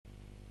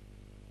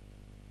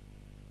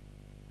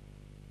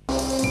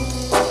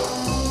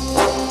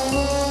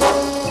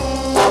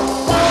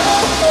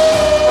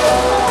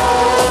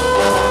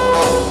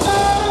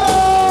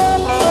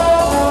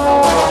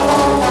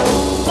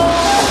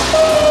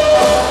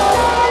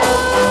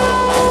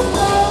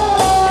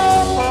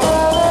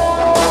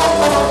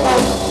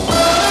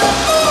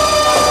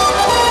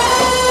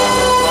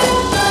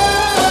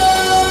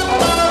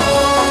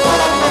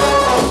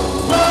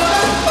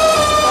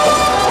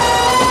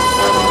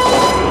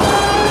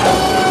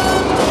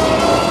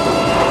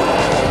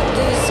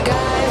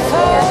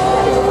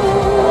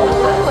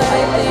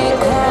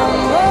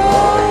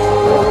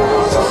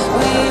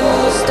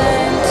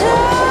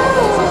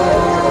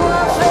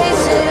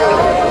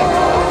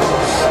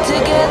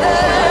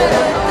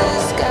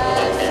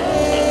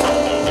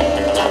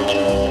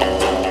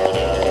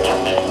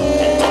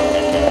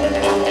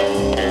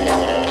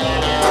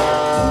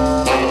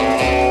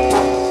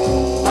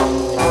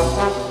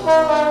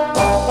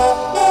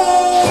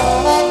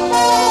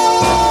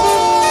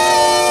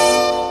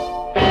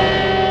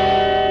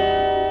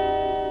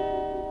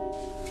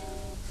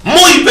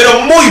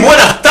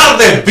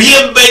tardes,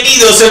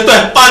 bienvenidos. Esto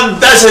es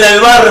Pantalla en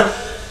el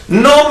Bar.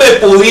 No me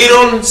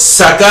pudieron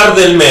sacar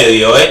del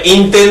medio,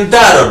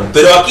 intentaron,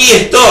 pero aquí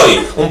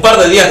estoy. Un par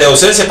de días de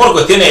ausencia por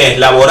cuestiones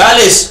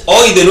laborales.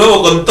 Hoy de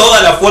nuevo con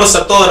toda la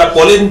fuerza, toda la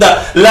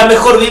polenta, la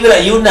mejor vibra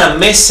y una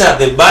mesa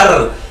de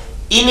bar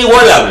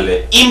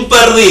inigualable,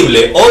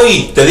 imperdible.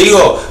 Hoy, te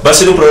digo, va a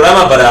ser un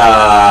programa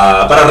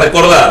para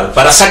recordar,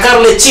 para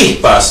sacarle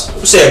chispas.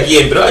 No sé a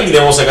quién, pero a alguien le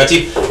vamos a sacar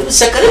chispas.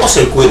 ¿Sacaremos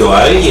el cuero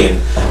a alguien?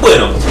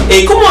 Bueno,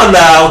 ¿cómo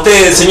anda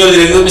usted, señor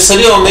director? Me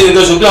salió medio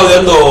todo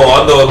Claudio,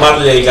 ando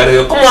Marley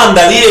Garrido. ¿Cómo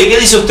anda, Dire? ¿Qué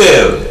dice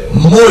usted?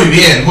 Muy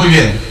bien, muy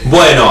bien.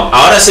 Bueno,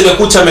 ahora se lo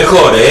escucha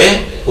mejor,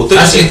 ¿Usted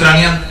casi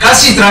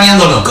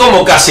extrañándolo.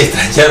 ¿Cómo casi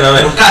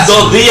extrañándome? Casi.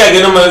 2 días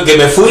que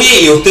me fui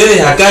y ustedes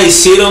acá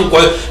hicieron...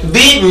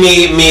 Vi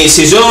mi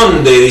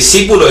sillón de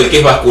discípulo, el que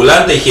es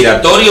basculante y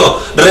giratorio,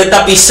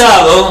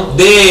 retapizado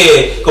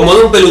como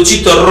de un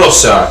peluchito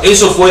rosa.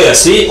 Eso fue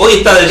así. Hoy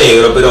está de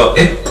negro, pero...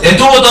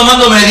 Estuvo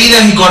tomando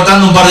medidas y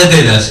cortando un par de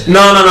telas.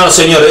 No,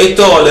 señor.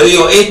 Esto, le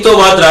digo, esto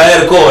va a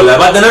traer cola.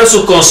 Va a tener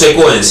sus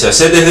consecuencias.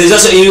 Desde ya,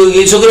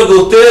 y yo creo que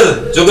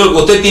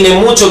usted tiene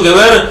mucho que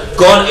ver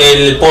con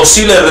el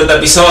posible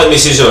retapizado de mi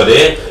sillón,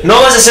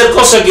 No vaya a ser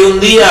cosa que un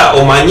día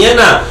o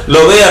mañana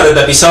lo vea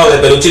retapizado de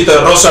peluchito de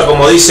rosa,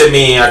 como dice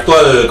mi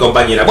actual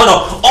compañera.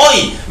 Bueno,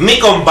 hoy mi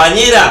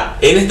compañera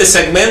en este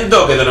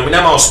segmento que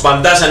denominamos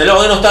Pantalla en el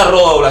Bar, no está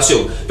Roda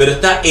Doblación, pero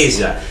está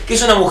ella, que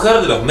es una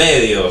mujer de los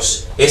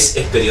medios, es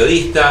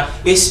periodista,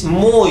 es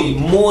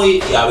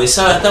muy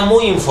avesada, está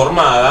muy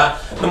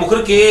informada, una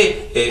mujer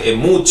que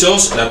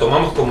muchos la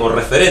tomamos como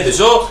referente.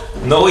 Yo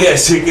no voy a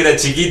decir que era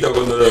chiquito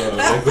cuando lo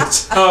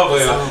escuchaba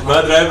porque me va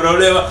a traer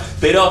problemas,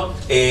 pero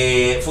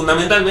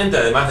fundamentalmente,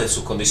 además de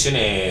sus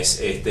condiciones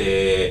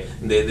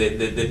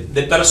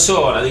de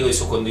persona, digo, y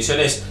sus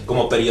condiciones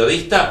como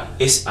periodista,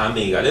 es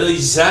amiga. Le doy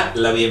ya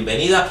la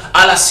bienvenida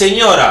a la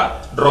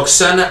señora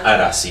Roxana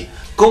Arasi.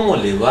 ¿Cómo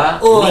le va?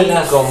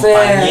 Hola, mi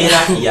compañera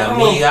Fer. y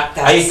amiga?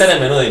 Ahí está en el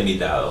menú de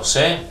invitados,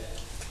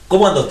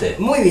 ¿Cómo anda usted?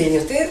 Muy bien, ¿y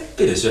usted?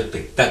 Pero eso es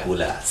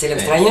espectacular. Se lo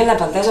extrañó en la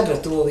pantalla, pero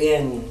estuvo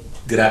bien.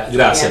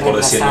 Gracias por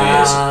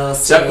decirme eso.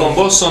 Sí. Ya con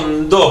vos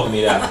son 2,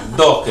 mirá,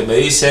 2 que me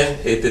dicen,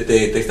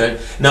 te extraño.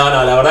 No,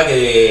 la verdad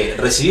que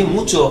recibí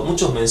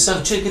muchos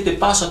mensajes. Che, ¿qué te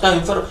pasa? ¿Estás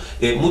enfermo?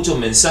 Muchos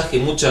mensajes,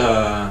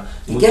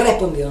 ¿Y qué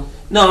respondió?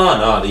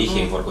 No,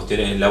 dije, por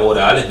cuestiones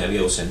laborales me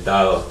había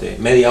ausentado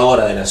media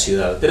hora de la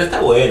ciudad. Pero está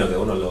bueno que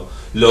uno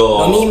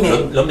lo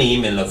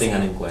mimen, lo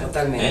tengan en cuenta.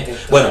 Totalmente.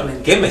 Bueno,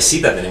 ¿qué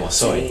mesita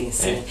tenemos hoy?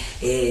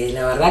 Sí.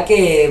 La verdad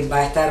que va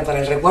a estar para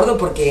el recuerdo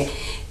porque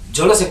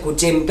yo los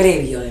escuché en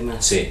previo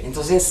además. Sí.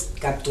 Entonces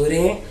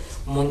capturé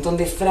un montón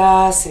de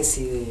frases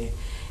y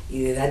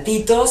de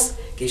datitos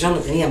que ellos no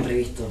tenían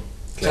previsto.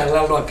 Claro.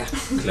 Charlarlo acá.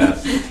 Claro.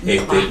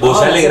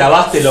 Vos ya le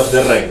grabaste los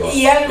de récord.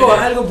 Y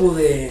algo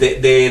pude.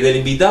 Del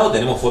invitado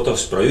tenemos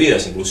fotos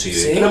prohibidas inclusive.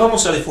 ¿Sí? Que las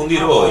vamos a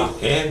difundir hoy.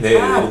 Del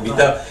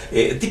invitado.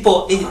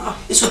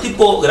 Eso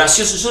tipo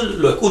gracioso. Yo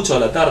lo escucho a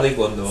la tarde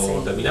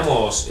cuando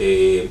terminamos,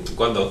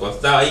 cuando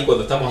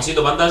estamos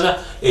haciendo pantalla,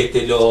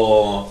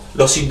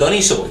 lo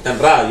sintonizo porque está en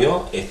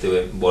radio,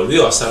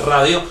 volvió a hacer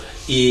radio.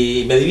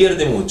 Y me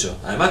divierte mucho.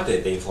 Además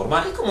te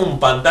informa. Es como un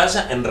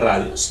pantalla en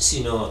radio. No sé si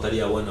no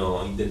estaría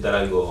bueno intentar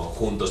algo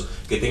juntos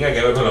que tenga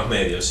que ver con los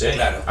medios,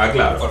 Claro.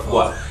 Claro. Por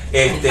favor.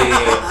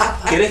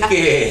 ¿Querés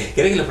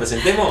que los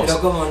presentemos? Pero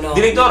cómo no.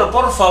 Director,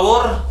 por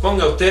favor,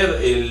 ponga usted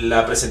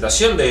la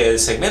presentación del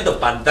segmento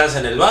Pantalla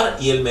en el Bar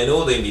y el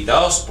menú de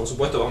invitados. Por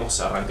supuesto, vamos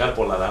a arrancar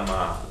por la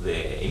dama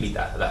de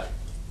invitada. Dale.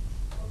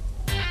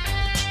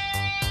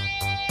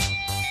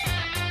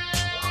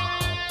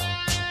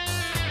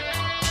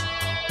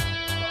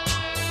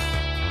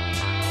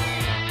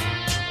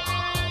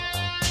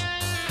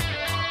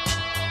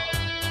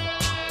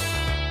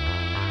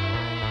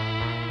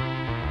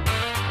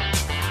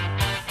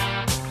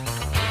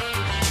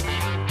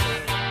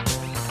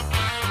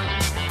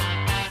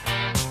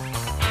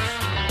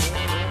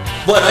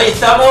 Bueno, ahí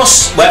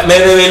estamos. Bueno, me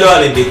reveló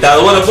al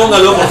invitado. Bueno,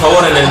 póngalo por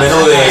favor en el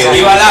menú de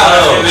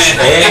invitados.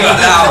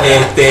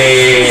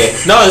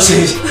 No,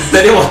 sí,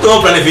 tenemos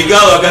todo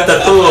planificado. Acá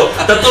está todo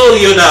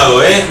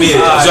guionado, Mire,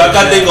 yo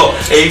acá tengo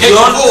el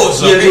guión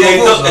y el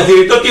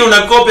director tiene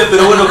una copia,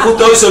 pero bueno,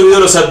 justo hoy se olvidó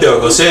los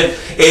anteojos,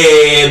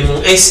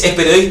 Es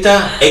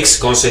periodista, ex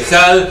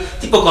concejal,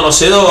 tipo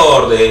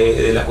conocedor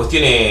de las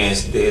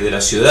cuestiones de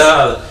la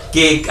ciudad,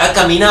 que ha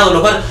caminado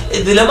los bares,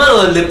 de la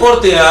mano del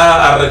deporte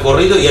ha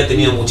recorrido y ha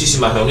tenido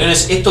muchísimas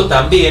reuniones. Esto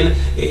también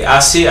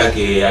hace a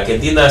que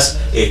entiendas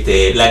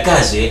la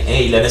calle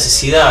y la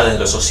necesidad desde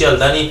lo social,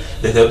 Dani,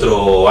 desde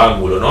otro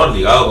ángulo, ¿no?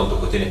 Ligado con tus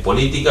cuestiones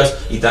políticas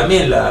y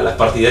también las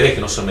partidarias que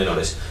no son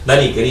menores.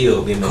 Dani,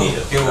 querido,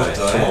 bienvenido. Qué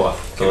gusto, ¿Cómo va?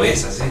 Qué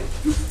besa, ¿sí?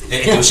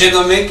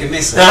 excluyéndome, ¿qué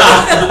mesa?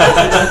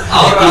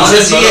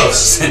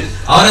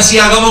 Ahora sí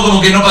hagamos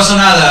como que no pasó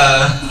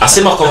nada.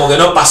 Hacemos como que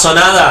no pasó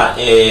nada.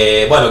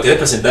 Bueno, ¿querés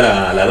presentar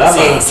a la dama?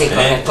 Sí,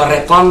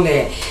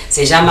 corresponde.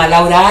 Se llama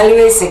Laura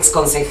Alves, ex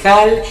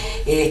concejal.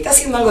 Está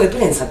haciendo algo de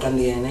prensa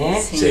también,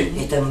 Sí.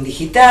 Está en un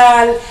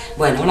digital.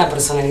 Bueno, una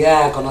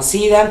personalidad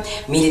conocida,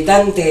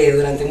 militante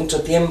durante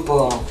mucho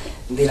tiempo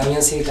de la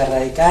Unión Cívica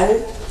Radical.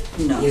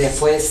 No. Y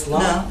después, ¿no?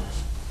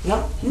 ¿No?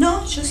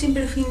 No, yo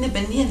siempre fui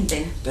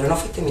independiente. Pero no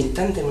fuiste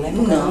militante en una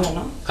época,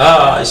 ¿no?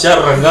 Ah, ya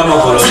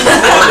arrancamos con los...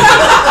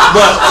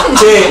 Bueno,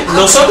 che,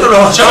 nosotros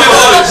nos... Yo me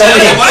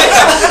voy.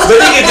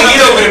 Vení que te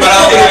quiero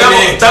preparado.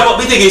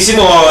 Viste que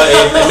hicimos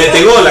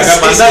metegol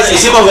acá pasada,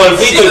 hicimos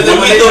golfito y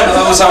pulpito.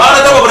 Ahora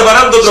estamos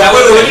preparando otro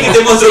juego, vení que te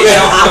muestro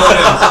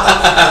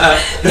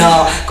que...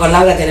 No, con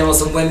Laura tenemos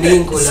un buen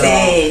vínculo.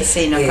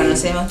 Sí, nos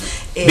conocemos.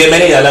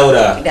 Bienvenida,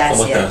 Laura. Gracias,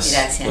 ¿Cómo estás?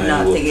 gracias.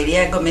 Bueno, te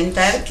quería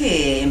comentar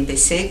que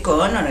empecé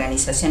con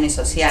organizaciones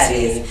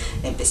sociales. Sí.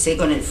 Empecé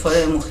con el Foro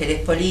de Mujeres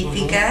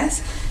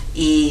Políticas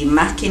y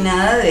más que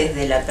nada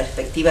desde la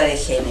perspectiva de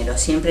género,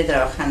 siempre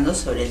trabajando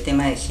sobre el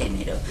tema de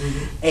género.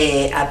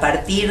 A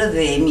partir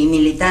de mi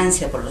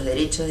militancia por los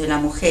derechos de la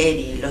mujer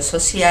y lo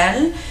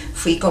social,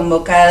 fui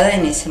convocada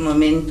en ese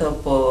momento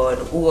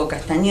por Hugo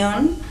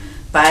Castañón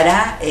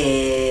para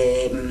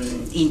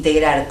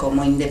integrar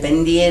como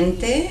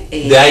independiente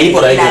de ahí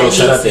por ahí la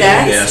lista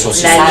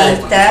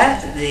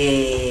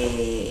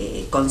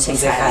de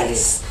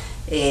concejales.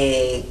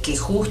 Que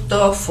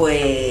justo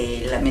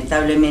fue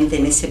lamentablemente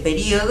en ese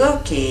periodo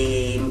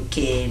que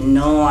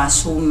no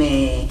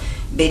asume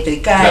Beto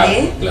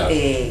Icare, claro.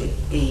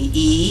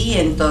 Y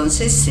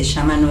entonces se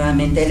llama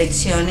nuevamente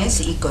elecciones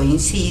y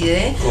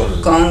coincide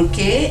con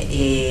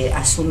que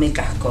asume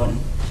Cascón.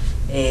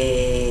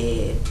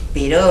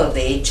 Pero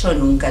de hecho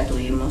nunca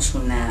tuvimos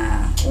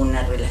una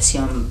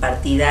relación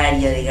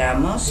partidaria,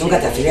 digamos. ¿Nunca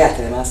te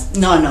afiliaste además?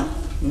 No.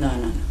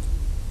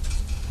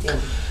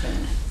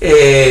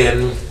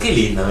 Qué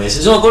lindo.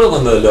 Yo me acuerdo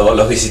cuando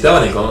los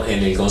visitaban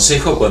en el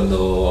consejo,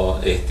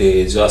 cuando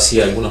yo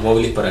hacía algunos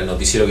móviles para el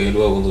noticiero que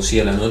luego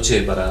conducía en la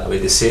noche para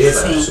BTC,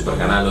 para el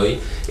Supercanal hoy.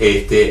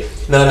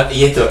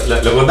 Y esto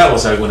lo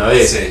contamos alguna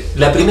vez. Sí.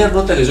 La primera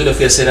nota que yo le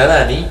fui a hacer a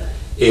Dani,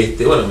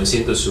 bueno, me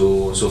siento en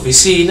su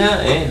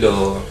oficina,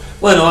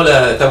 bueno,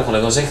 hola, estamos con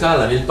la concejal,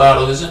 Daniel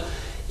Pardo,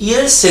 y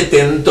él se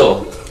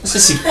tentó. No sé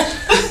si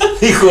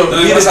dijo, No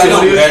me pasa, no,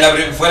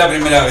 fue la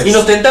primera vez. y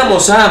nos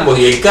tentamos ambos,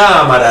 y el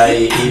cámara,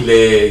 y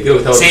creo que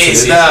estaba Sí, tu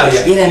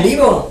secretaria. ¿Y era en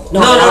vivo?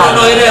 No,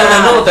 era una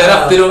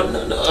nota, pero,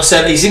 o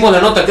sea, hicimos la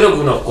nota creo que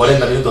unos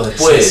 40 minutos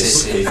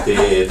después. Sí.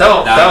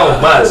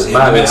 Estábamos mal.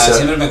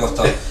 Siempre me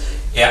costó.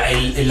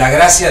 La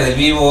gracia del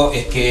vivo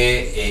es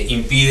que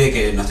impide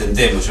que nos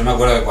tentemos. Yo me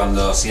acuerdo que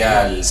cuando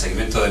hacía el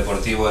segmento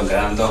deportivo en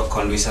Canal 2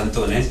 con Luis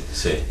Antunes,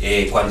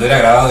 cuando era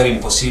grabado era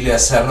imposible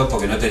hacerlo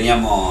porque no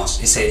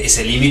teníamos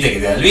ese límite que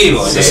te da el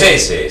vivo.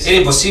 Entonces era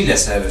imposible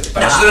hacer.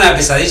 Para nosotros era una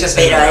pesadilla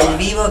hacer. Pero el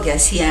vivo que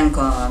hacían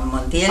con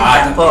Montiel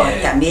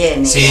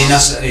también. Sí,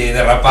 nos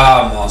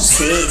derrapábamos.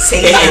 Sí,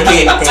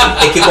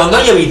 Es que cuando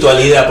hay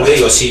habitualidad, porque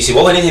digo, si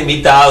vos venís de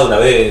invitado una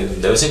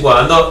vez, de vez en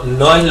cuando,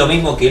 no es lo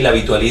mismo que la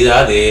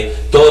habitualidad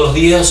de todos los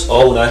días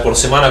o una vez por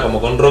semana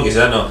como con Rocky,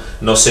 ya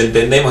nos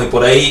entendemos y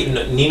por ahí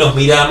ni nos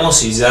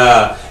miramos y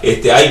ya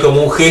hay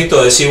como un gesto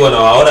de decir, bueno,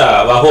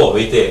 ahora vas vos,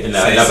 ¿viste? En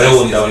la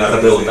pregunta o en la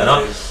repregunta, ¿no?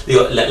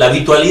 Digo, la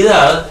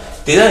habitualidad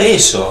te da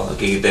eso,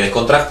 que te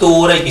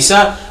descontractura y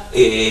quizá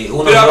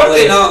uno... Pero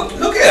aparte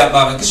no queda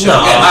mal, no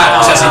queda mal,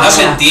 o sea, si no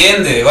se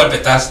entiende, de golpe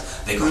estás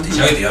de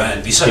costillado y tirado en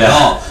el piso,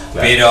 Claro.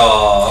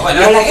 Pero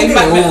bueno, a la gente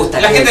le gusta.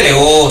 La gente le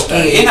gusta,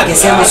 y es que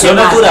sea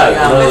natural.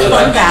 Lo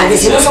natural. Porque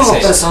si no somos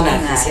Sí.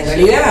 personajes, en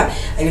realidad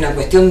hay una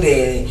cuestión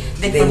de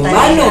espontaneidad.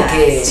 humano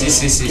que, Sí.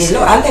 que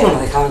antes no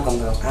nos dejaban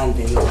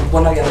antes,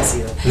 vos no habías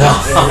nacido. No.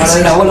 No lo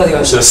digas vos, lo digo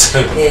yo. Yo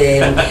sé.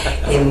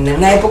 En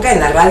una época en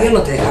la radio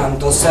no te dejaban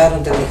toser, no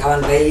te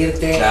dejaban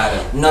reírte, Claro.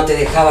 no te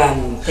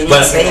dejaban...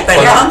 Tenías que pedir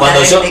perdón cuando cada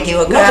vez yo- que te No,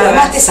 equivocabas. pero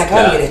además te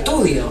sacaban Claro. del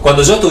estudio.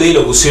 Cuando yo estudié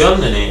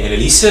locución en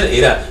el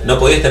ISER, no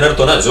podías tener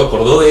tonada, yo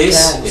cordobés,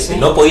 Claro, sí.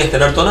 no podías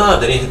tener tonada,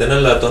 tenías que tener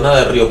la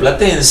tonada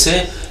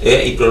rioplatense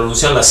y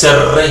pronunciar la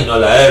R y no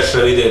la R,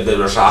 te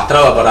lo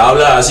arrastraba para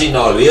hablar así,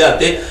 no,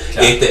 olvídate.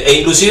 Claro. E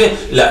inclusive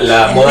la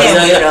El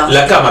modalidad era, neutro.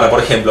 la cámara, por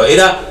ejemplo,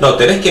 no,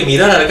 tenés que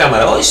mirar a la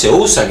cámara. Hoy se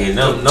usa que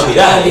no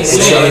mirás, Sí,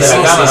 inclusive sí, a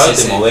la cámara, hoy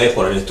sí. te movés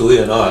por el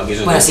estudio, no,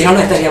 aquello Bueno, si no, no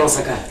estaríamos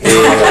acá.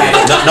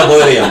 no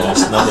podríamos,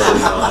 ¿no?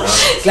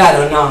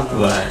 Claro, no.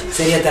 Bueno.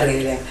 Sería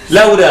terrible.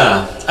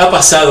 Laura,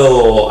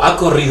 ha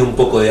corrido un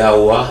poco de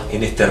agua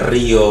en este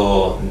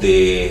río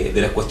de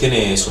las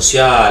cuestiones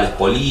sociales,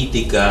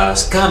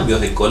 políticas, cambios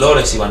de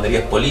colores y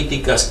banderías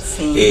políticas,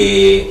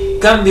 Sí.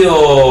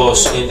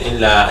 cambios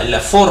en la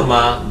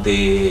forma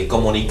de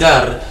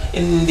comunicar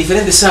en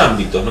diferentes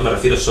ámbitos, no me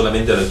refiero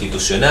solamente a lo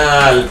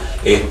institucional,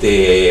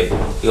 entre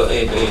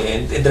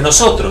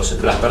nosotros,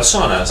 entre las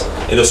personas.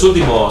 En los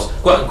últimos...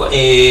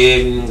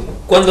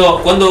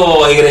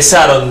 ¿Cuándo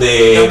egresaron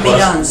de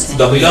 2011.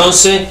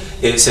 2011?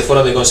 se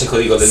fueron del Consejo,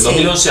 digo, del Sí.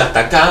 2011 hasta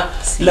acá,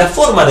 Sí. la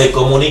forma de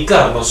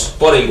comunicarnos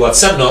por el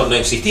WhatsApp, no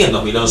existía en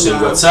 2011 el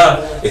No.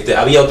 WhatsApp,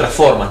 había otras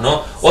formas,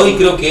 ¿no? Hoy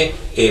creo que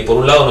por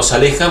un lado nos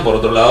alejan, por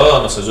otro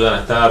lado nos ayudan a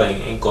estar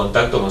en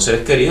contacto con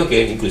seres queridos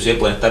que inclusive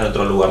pueden estar en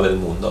otro lugar del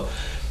mundo.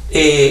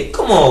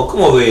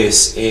 ¿Cómo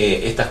ves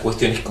estas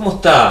cuestiones? ¿Cómo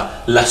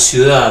está la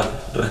ciudad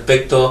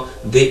respecto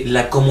de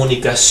la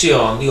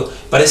comunicación? Digo,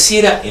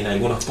 pareciera en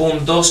algunos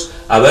puntos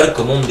haber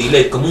como un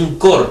delay, como un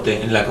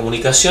corte en la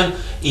comunicación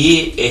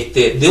y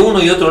de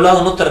uno y otro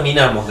lado no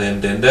terminamos de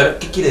entender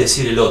qué quiere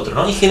decir el otro,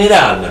 ¿no? En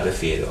general me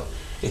refiero.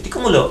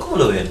 ¿Cómo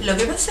lo ven? Lo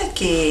que pasa es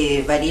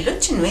que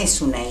Bariloche no es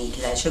una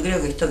isla. Yo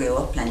creo que esto que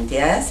vos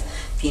planteás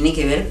tiene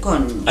que ver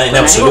con, En con algo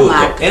absoluto,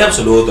 macro. en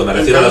absoluto, me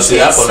refiero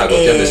Entonces, a la ciudad por la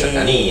cuestión de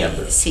cercanía.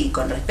 Pero... Sí,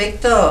 con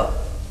respecto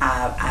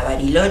a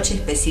Bariloche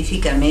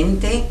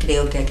específicamente,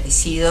 creo que ha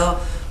crecido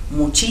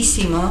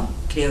muchísimo,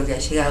 creo que ha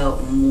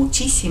llegado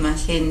muchísima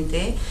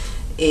gente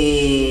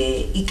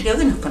y creo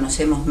que nos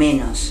conocemos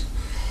menos.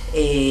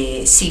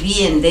 Si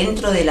bien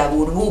dentro de la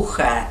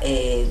burbuja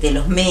de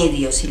los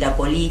medios y la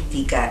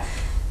política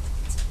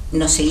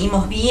nos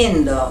seguimos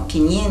viendo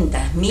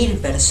 500, 1000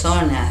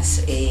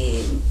 personas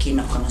que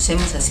nos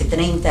conocemos hace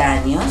 30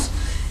 años,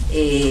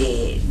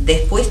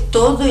 después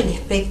todo el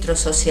espectro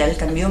social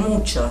cambió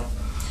mucho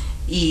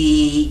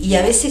y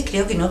a veces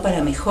creo que no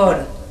para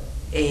mejor.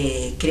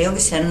 Creo que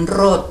se han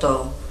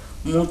roto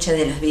muchas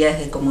de las vías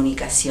de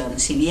comunicación.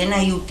 Si bien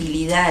hay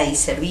utilidad y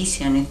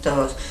servicio en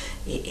estos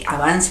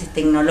avances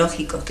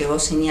tecnológicos que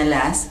vos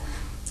señalás,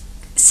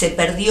 se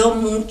perdió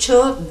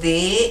mucho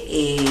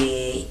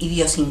de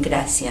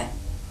idiosincrasia.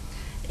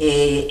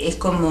 Es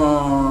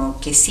como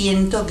que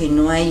siento que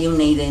no hay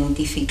una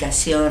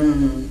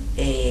identificación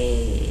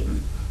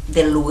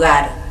del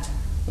lugar.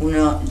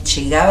 Uno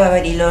llegaba a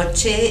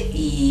Bariloche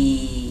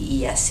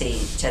y hace,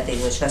 ya te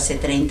digo, yo hace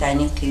 30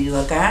 años que vivo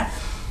acá,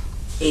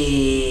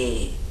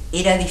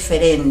 era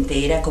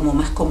diferente, era como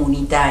más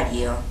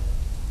comunitario.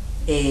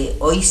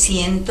 Hoy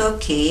siento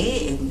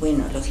que,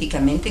 bueno,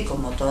 lógicamente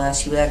como toda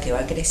ciudad que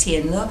va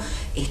creciendo,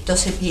 esto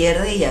se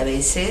pierde y a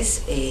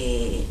veces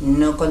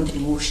no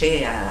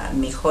contribuye a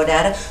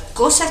mejorar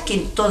cosas que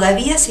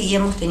todavía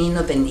seguimos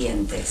teniendo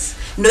pendientes.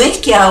 No es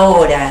que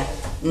ahora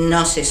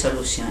no se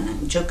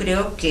solucionan, yo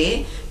creo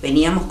que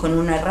veníamos con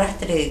un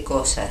arrastre de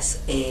cosas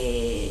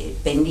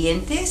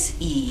pendientes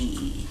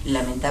y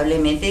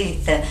lamentablemente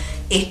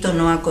esto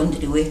no ha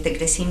contribuido, este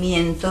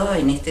crecimiento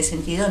en este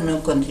sentido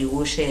no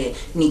contribuye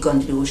ni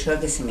contribuyó a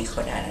que se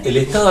mejorara. ¿El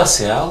Estado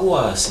hace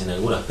aguas en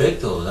algún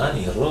aspecto,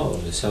 Dani, Ro?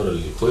 Les abro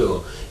el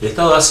juego. ¿El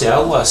Estado hace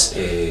aguas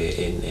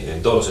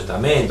en todos los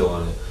estamentos,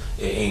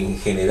 en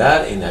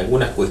general, en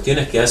algunas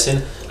cuestiones que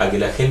hacen a que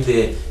la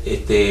gente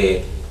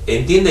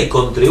entienda y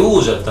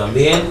contribuya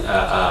también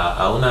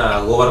a una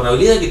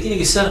gobernabilidad que tiene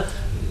que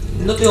ser,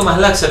 no tengo más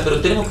laxa, pero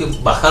tenemos que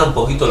bajar un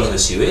poquito los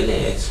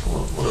decibeles?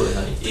 ¿Cómo lo ves,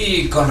 Dani?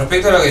 Y con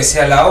respecto a lo que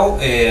decía Lau,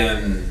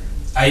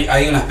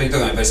 hay un aspecto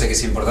que me parece que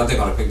es importante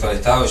con respecto al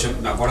Estado. Yo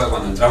me acuerdo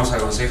cuando entramos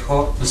al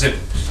Consejo, no sé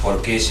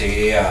por qué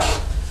llegué a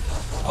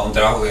un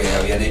trabajo que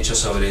habían hecho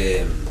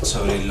sobre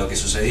lo que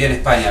sucedía en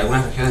España,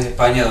 algunas regiones de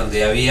España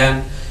donde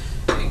habían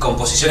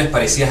composiciones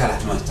parecidas a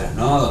las nuestras,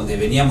 ¿no? Donde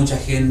venía mucha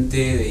gente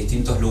de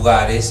distintos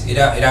lugares,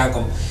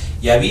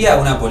 y había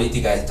una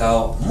política de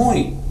Estado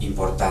muy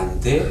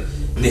importante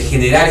de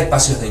generar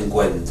espacios de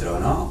encuentro,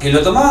 ¿no? Que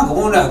lo tomaban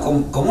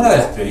como una de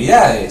las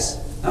prioridades,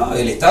 ¿no?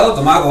 El Estado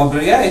tomaba como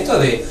prioridad esto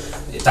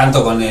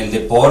tanto con el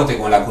deporte,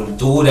 con la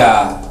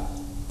cultura.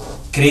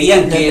 El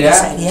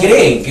empresario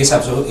cree que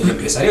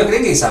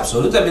es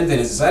absolutamente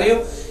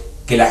necesario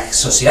que la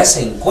sociedad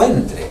se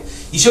encuentre.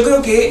 Y yo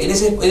creo que en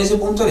ese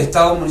punto el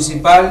Estado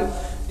municipal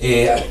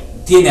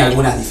tiene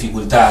algunas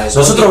dificultades.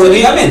 Nosotros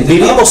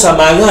vivimos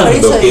amagando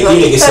que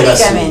tiene que ser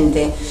así.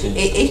 Sí.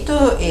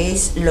 Esto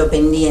es lo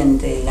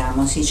pendiente,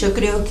 digamos, y yo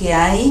creo que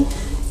hay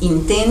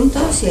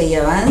intentos y hay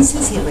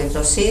avances y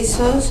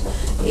retrocesos.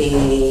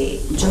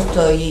 Yo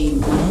estoy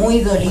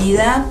muy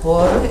dolida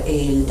por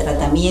el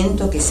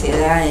tratamiento que se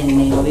da en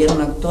el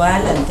gobierno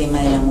actual al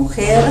tema de la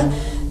mujer.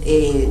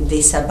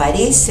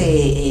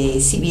 Desaparece,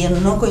 si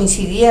bien no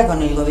coincidía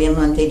con el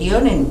gobierno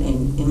anterior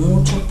en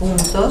muchos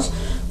puntos,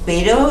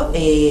 pero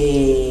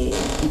de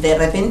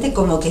repente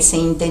como que se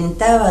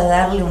intentaba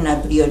darle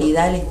una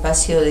prioridad al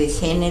espacio de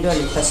género,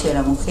 al espacio de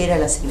la mujer, a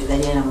la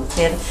Secretaría de la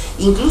Mujer,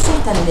 incluso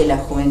hasta el de la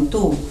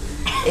juventud.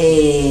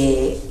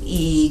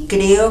 Y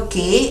creo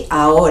que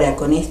ahora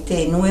con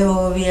este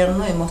nuevo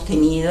gobierno hemos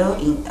tenido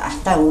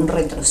hasta un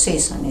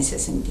retroceso en ese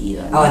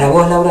sentido, ¿no? Ahora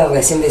vos, Laura,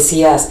 recién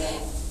decías,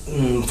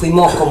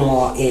 fuimos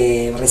como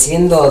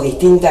recibiendo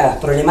distintas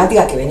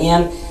problemáticas que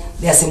venían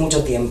de hace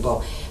mucho tiempo.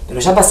 Pero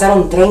ya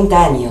pasaron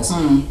 30 años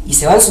y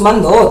se van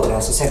sumando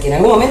otras, o sea que en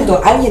algún momento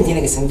alguien tiene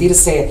que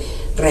sentirse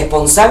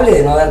responsable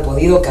de no haber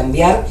podido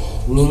cambiar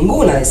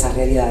ninguna de esas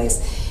realidades,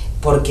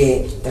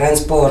 porque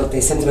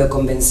transporte, centro de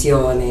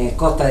convenciones,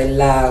 Costa del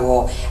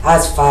Lago,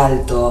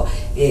 asfalto,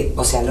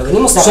 o sea, lo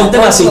venimos son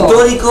temas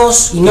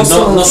históricos y que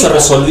no se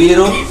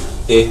resolvieron,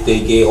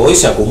 que hoy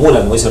se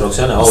acumulan, como dice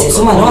Roxana, y otros. se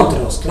suman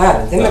otros,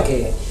 claro, el tema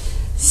que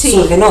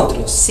surgen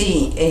otros.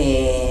 Sí,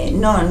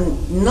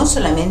 no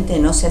solamente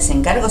no se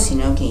hacen cargo,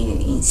 sino que,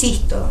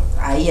 insisto,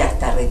 hay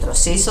hasta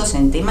retrocesos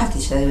en temas que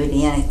ya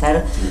deberían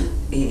estar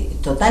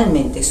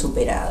totalmente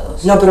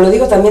superados. No, pero lo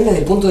digo también desde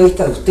el punto de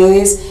vista de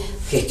ustedes,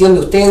 gestión de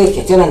ustedes,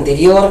 gestión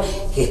anterior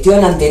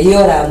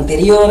a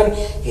anterior,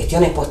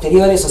 gestiones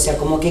posteriores, o sea,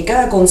 como que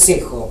cada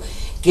consejo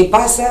que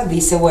pasa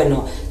dice,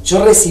 bueno,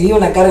 yo recibí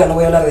una carga, no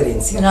voy a hablar de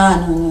herencia.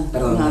 No.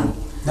 Perdón.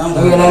 No, No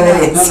voy a hablar de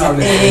herencia.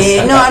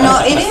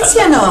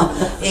 Herencia no.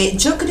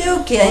 Yo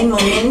creo que hay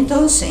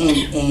momentos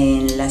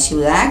en la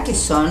ciudad que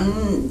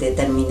son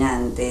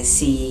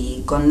determinantes.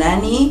 Y con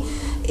Dani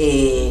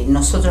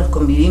nosotros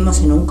convivimos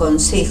en un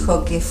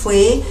consejo que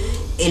fue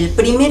el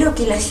primero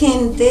que la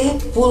gente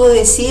pudo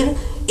decir: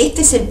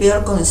 este es el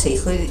peor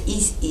consejo.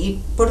 ¿Y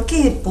por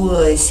qué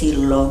pudo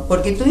decirlo?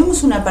 Porque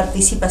tuvimos una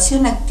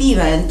participación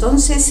activa,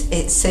 entonces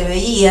se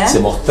veía, se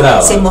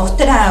mostraba,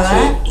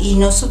 sí. Y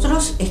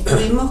nosotros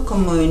estuvimos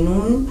como en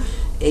un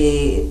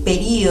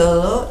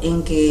periodo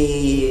en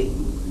que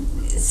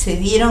se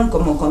dieron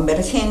como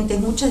convergentes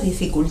muchas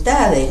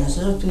dificultades.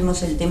 Nosotros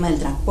tuvimos el tema del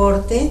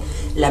transporte,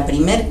 la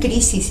primer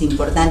crisis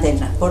importante del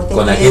transporte.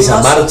 Con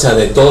aquella marcha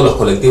de todos los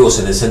colectivos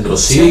en el centro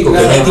cívico,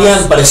 claro, que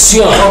metían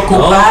presión.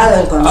 Ocupado,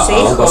 ¿no? El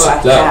consejo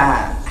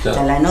Claro.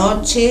 hasta la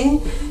noche.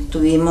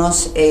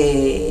 Tuvimos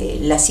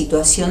la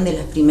situación de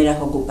las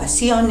primeras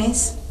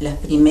ocupaciones, las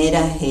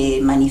primeras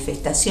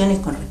manifestaciones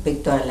con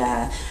respecto a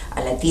la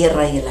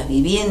tierra y a las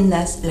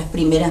viviendas, las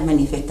primeras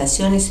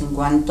manifestaciones en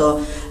cuanto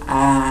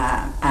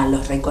a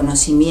los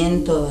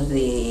reconocimientos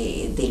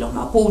de los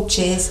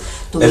mapuches.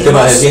 El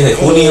tema del 10 de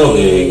junio,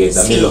 que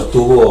también sí, los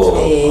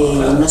tuvo.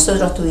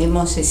 Nosotros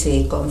tuvimos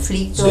ese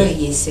conflicto,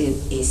 sí,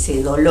 y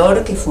ese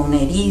dolor que fue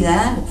una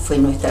herida, fue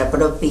nuestra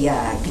propia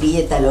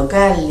grieta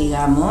local,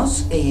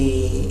 digamos,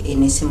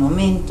 en ese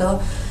momento.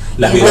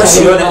 Las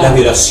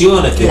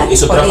violaciones, que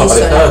eso trajo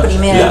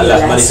aparejadas,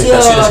 las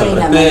manifestaciones al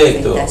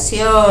respecto.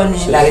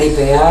 La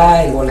gripe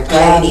A, el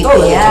volcán,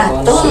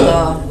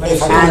 todo, el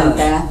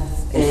Fanta.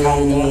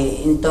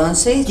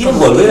 Entonces, ¿quieren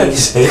volver a que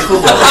se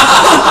época?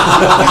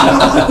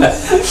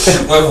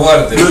 Fue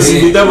fuerte. Los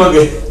invitamos a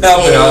que... No,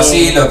 pero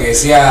sí, lo que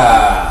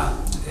decía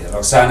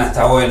Roxana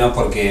está bueno,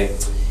 porque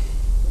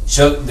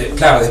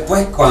claro,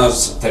 después cuando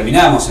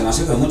terminamos el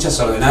Consejo de muchas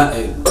ordenanzas,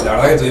 la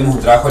verdad que tuvimos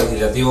un trabajo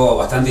legislativo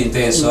bastante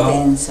intenso.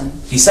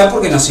 Quizá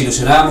porque nos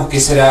ilusionábamos que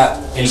ese era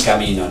el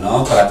camino,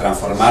 ¿no?, para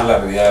transformar la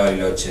realidad de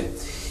Bariloche.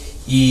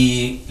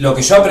 Y lo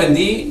que yo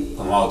aprendí,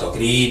 como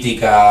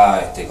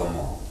autocrítica,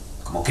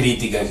 como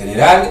crítica en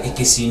general, es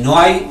que si no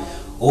hay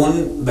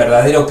un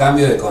verdadero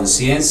cambio de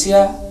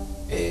conciencia,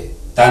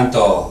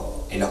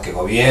 tanto en los que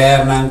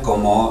gobiernan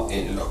como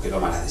en los que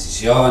toman las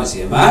decisiones y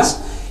demás,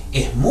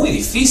 es muy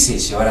difícil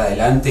llevar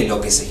adelante lo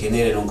que se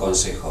genera en un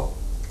consejo.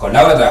 Con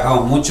Laura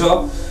trabajamos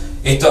mucho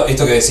esto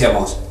que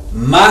decíamos,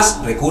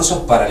 más recursos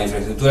para la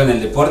infraestructura en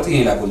el deporte y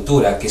en la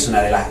cultura, que es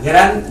una de las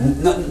grandes...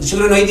 yo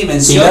creo que no hay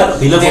dimensión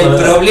del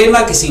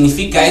problema que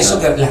significa eso,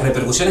 que las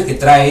repercusiones que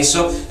trae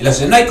eso en la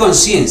sociedad. No hay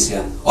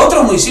conciencia.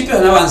 Otros municipios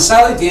han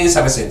avanzado y tienen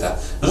esa receta.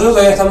 Nosotros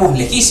todavía estamos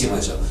lejísimos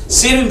de eso.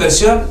 Cero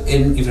inversión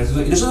en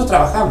infraestructura. Y nosotros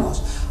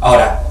trabajamos.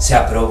 Ahora, se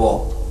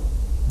aprobó.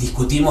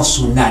 Discutimos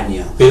un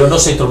año. Pero no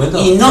se instrumentó.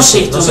 Y no se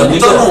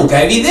instrumentó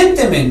nunca,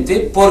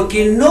 evidentemente,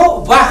 porque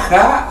no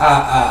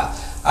baja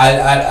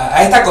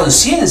a esta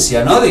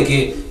conciencia, ¿no?, de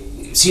que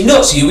si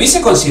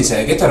hubiese conciencia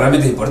de que esto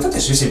realmente es importante,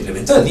 se hubiese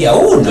implementado el día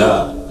 1.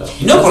 Claro.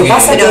 Y no porque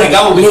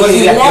tengamos mejores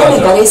ideas que me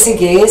otros. parece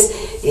que es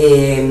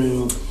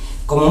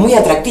como muy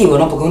atractivo,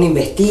 ¿no? Porque uno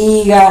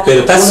investiga.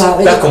 Pero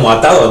estás como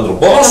atado a un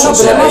pozo. Claro, no,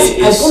 pero además,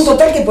 al punto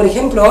tal que, por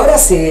ejemplo, ahora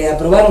se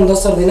aprobaron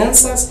 2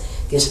 ordenanzas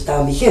que ya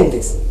estaban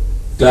vigentes.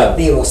 Claro.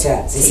 Digo, o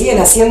sea, se siguen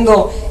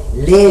haciendo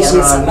leyes y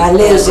más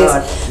leyes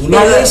y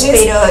más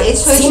leyes, pero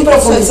eso sin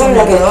profundizar en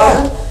la que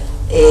está.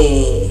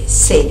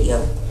 Serio.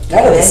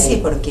 Claro Voy a que sí.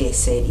 decir por qué es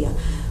serio.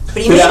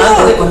 Primero,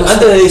 pero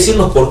antes de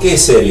decirnos por qué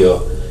es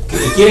serio,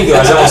 ¿quieren que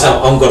vayamos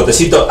a un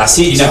cortecito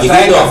así, ¿Y chiquitito? nos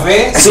trae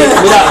café? Sí,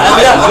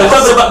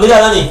 mirá,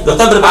 Dani, lo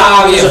están preparando.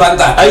 Ah, bien,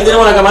 fantástico. Ahí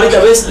tenemos la camarita,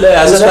 ¿ves?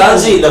 Allá está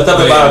Angie, lo está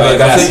preparando el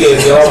café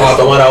que vamos a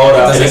tomar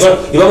ahora. Entonces,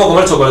 y vamos a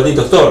comer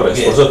chocolatitos Torres.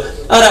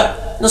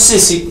 Ahora, no sé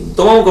si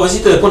tomamos un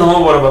cafecito y después nos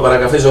vamos para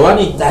Café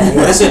Giovanni. Dale.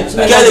 ¿Me parece?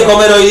 ¿Qué hay de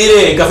comer hoy,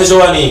 Dire, en Café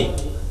Giovanni?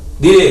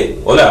 Dire,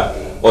 hola,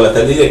 está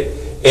el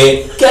Dire.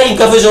 ¿Qué hay en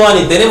Café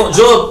Giovanni?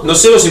 Yo no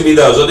sé los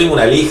invitados, yo tengo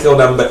una lija,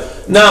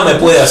 nada me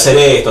puede hacer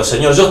esto,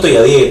 señor, yo estoy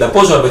a dieta,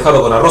 pollo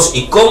arvejado con arroz.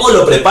 ¿Y cómo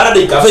lo preparan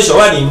en Café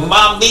Giovanni?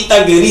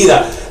 Mamita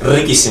querida,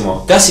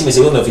 riquísimo. Casi mi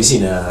segunda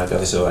oficina,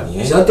 Café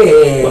Giovanni. Yo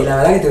la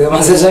verdad que te veo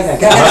más allá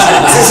que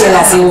acá. No sé si es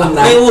la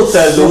segunda. Me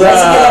gusta el lugar.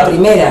 Me parece que es la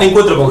primera. Me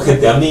encuentro con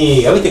gente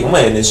amiga, ¿viste cómo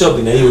es en el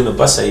shopping? Ahí uno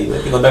pasa y me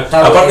hay que contar.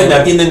 Está Aparte bien. me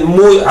atienden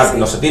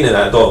nos atienden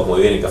a todos muy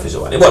bien en Café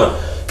Giovanni. Bueno,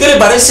 ¿qué le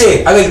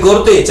parece? Haga el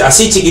corte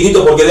así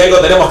chiquitito porque de algo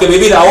tenemos que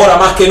vivir ahora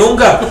más que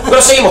nunca.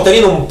 Pero seguimos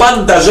teniendo un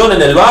pantallón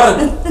en el bar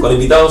con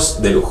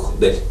invitados de lujo.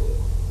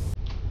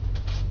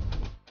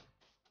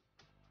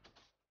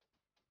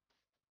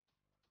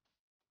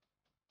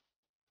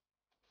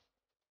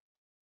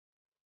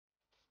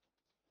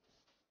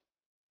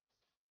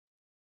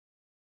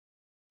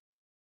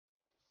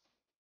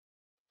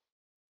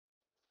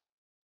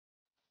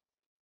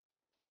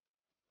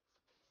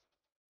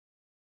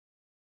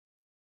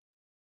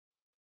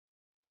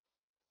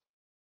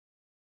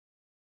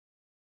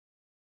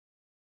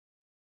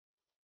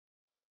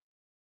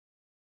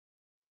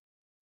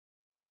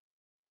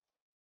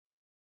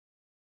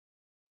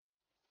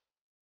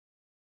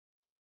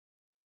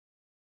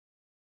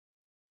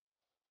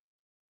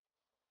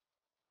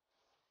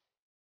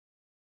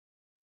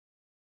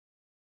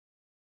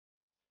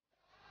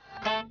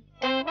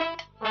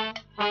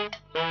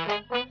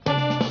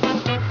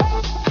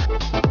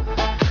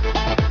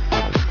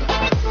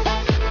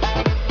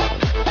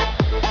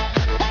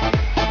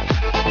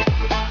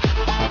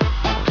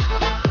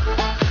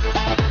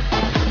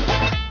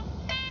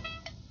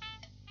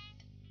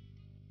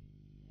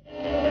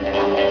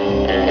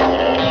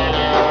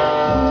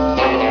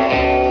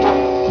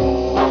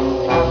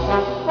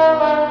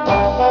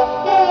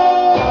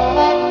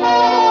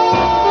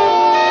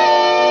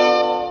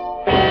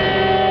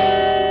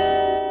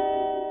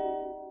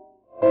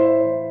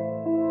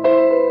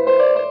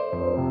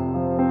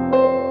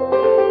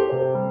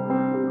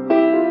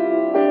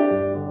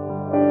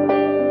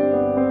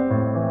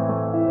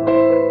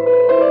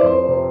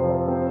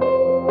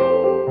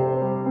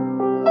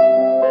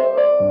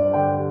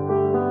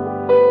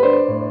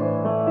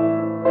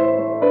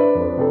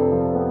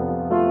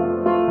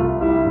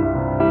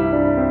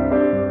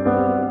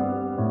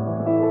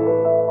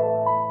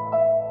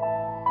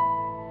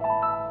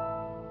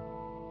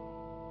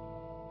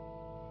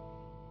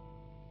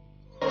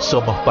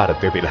 Somos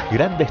parte de las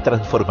grandes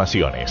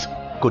transformaciones,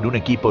 con un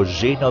equipo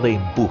lleno de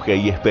empuje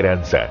y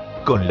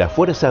esperanza, con la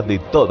fuerza de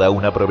toda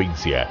una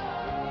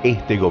provincia.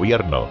 Este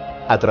gobierno,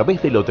 a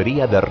través de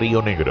Lotería de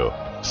Río Negro,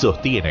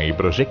 sostiene y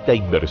proyecta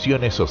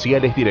inversiones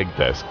sociales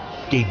directas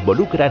que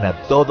involucran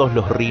a todos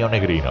los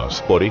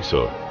rionegrinos. Por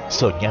eso,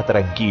 soñá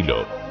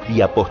tranquilo y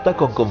apostá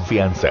con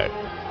confianza.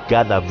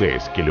 Cada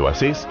vez que lo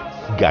haces,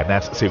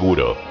 ganás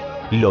seguro.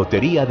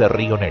 Lotería de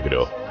Río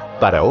Negro,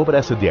 para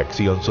obras de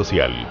acción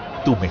social.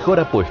 Tu mejor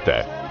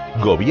apuesta.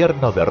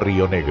 Gobierno de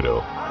Río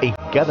Negro. En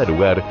cada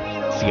lugar,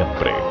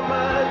 siempre.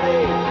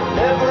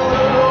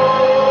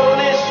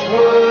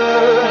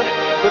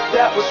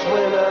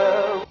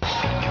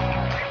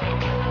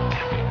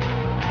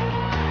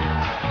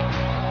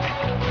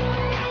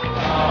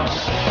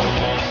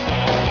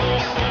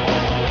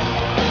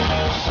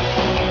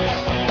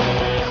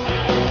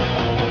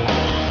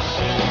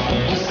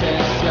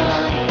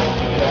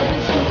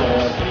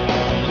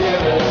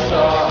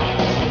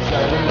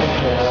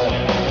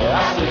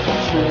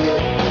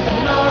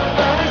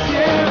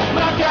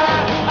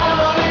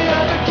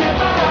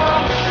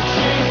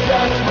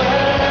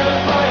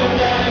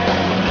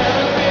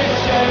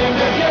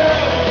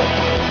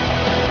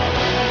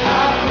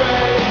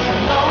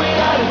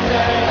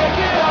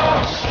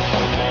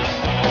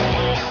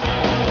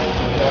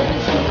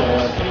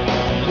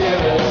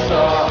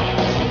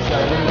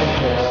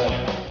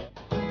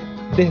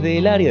 Desde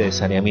el área de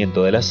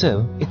saneamiento de la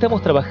SEB,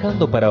 estamos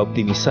trabajando para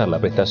optimizar la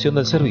prestación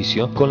del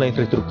servicio con la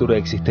infraestructura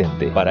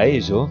existente. Para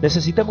ello,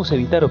 necesitamos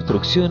evitar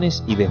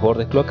obstrucciones y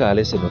desbordes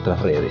cloacales en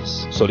nuestras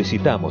redes.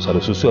 Solicitamos a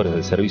los usuarios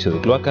del servicio de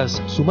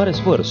cloacas sumar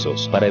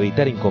esfuerzos para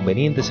evitar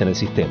inconvenientes en el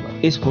sistema.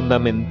 Es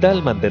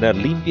fundamental mantener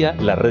limpia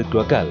la red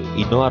cloacal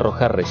y no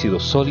arrojar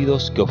residuos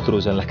sólidos que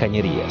obstruyan las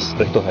cañerías,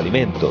 restos de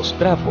alimentos,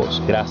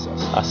 trapos,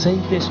 grasas,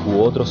 aceites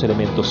u otros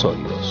elementos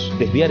sólidos.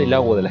 Desviar el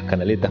agua de las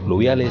canaletas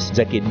pluviales,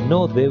 ya que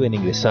no deben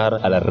ingresar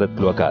a la red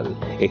cloacal.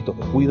 Estos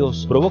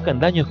descuidos provocan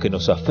daños que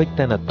nos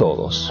afectan a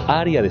todos.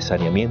 Área de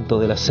saneamiento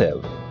de la SEB.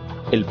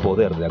 El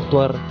poder de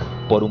actuar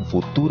por un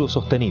futuro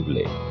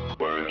sostenible.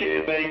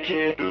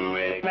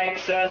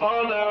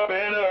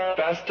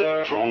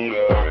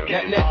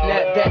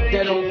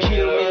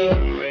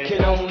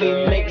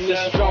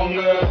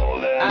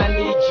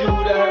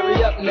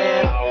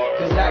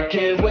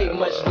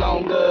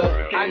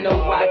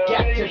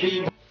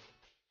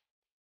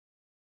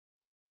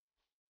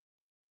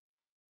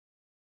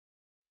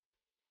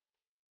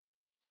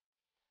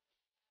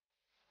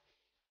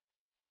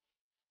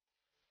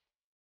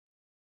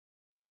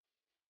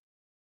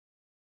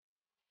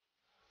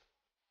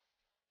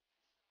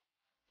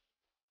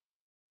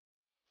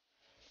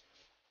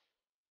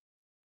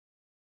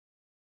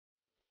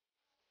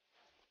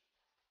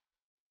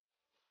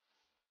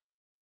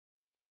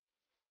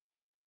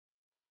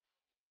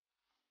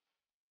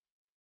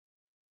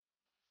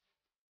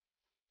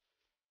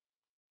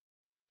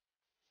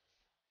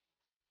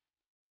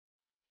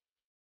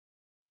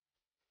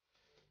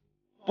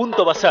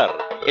 Punto Bazar,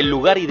 el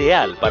lugar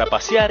ideal para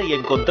pasear y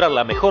encontrar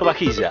la mejor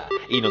vajilla,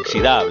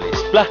 inoxidables,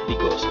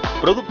 plásticos,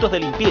 productos de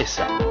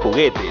limpieza,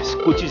 juguetes,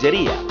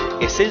 cuchillería,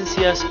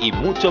 esencias y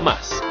mucho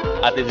más.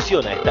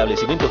 Atención a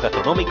establecimientos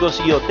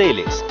gastronómicos y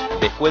hoteles,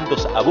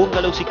 descuentos a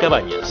bungalows y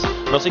cabañas.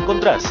 Nos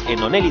encontrás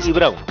en Onelis y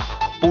Brown.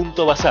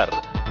 Punto Bazar,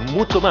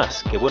 mucho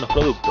más que buenos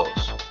productos.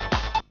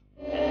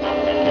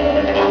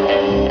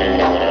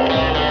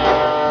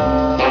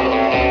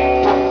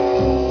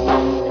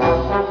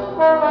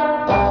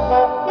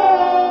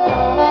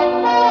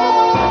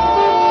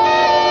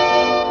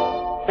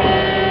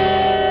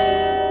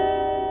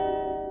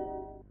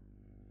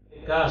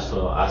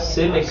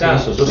 Haceme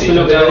caso, yo sé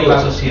lo que te digo.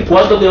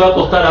 ¿Cuánto te va a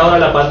costar ahora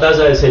la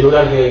pantalla del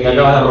celular que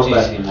acabas de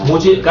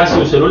romper? Casi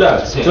un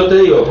celular. Sí. Yo te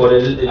digo, por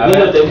el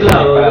vidrio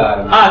templado.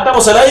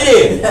 ¿Estamos al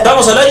aire?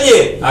 ¿Estamos al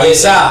aire?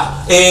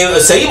 Avisá.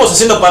 Seguimos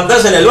haciendo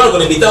pantalla en el bar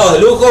con invitados de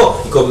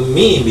lujo y con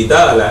mi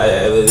invitada, la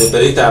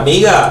periodista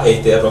amiga,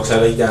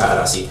 Roxanita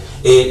Arasi.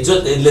 Yo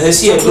les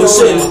decía,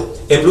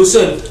 en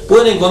Bruselas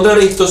pueden encontrar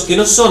estos que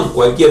no son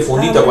cualquier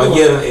fundita,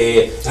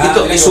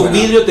 esto es un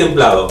vidrio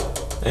templado.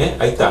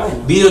 Ahí está,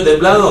 vidrio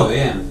templado.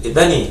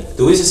 Dani,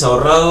 te hubieses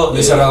ahorrado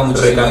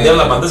recambiar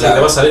la pantalla, que te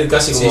va a salir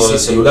casi como el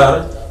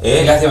celular.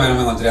 Lástima que no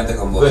me encontré antes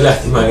con vos.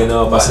 Lástima que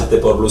no pasaste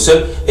por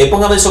Bruselas.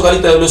 Póngame eso,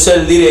 carita de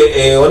Bruselas,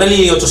 diré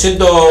Oneli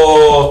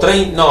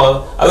 830,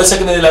 no, a ver,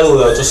 sáqueme de la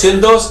duda,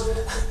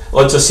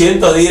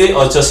 800 diré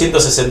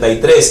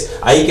 863.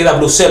 Ahí queda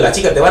Bruselas. Las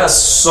chicas te van a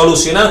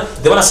solucionar,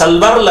 te van a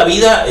salvar la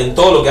vida en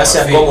todo lo que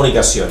hace a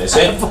comunicaciones.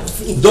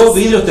 Dos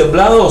vidrios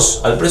templados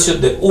al precio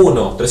de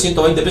uno,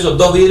 320 pesos,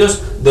 dos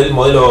vidrios del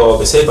modelo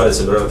que sea para el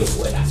celular que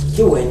fuera.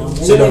 Qué bueno,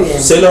 se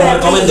los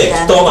recomendé.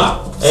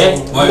 Toma.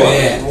 Muy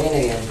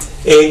bien.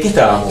 ¿Qué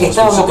estábamos?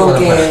 Estábamos con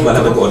que... Mala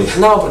memoria.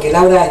 No, porque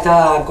Laura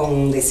estaba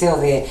con deseos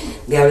de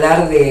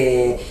hablar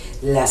de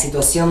la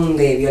situación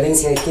de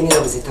violencia de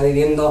género que se está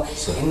viviendo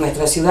en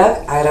nuestra ciudad,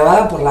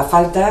 agravada por la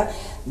falta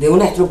de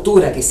una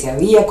estructura que se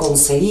había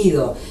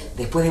conseguido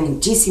después de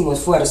muchísimo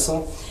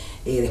esfuerzo,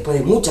 después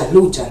de muchas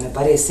luchas, me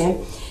parece,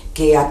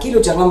 que aquí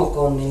lo charlamos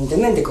con el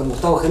intendente, con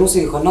Gustavo Genuso,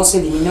 y dijo, no se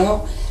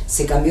eliminó,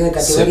 se cambió de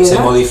categoría. Se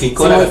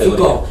modificó la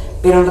categoría.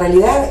 Pero en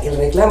realidad el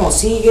reclamo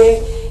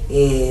sigue,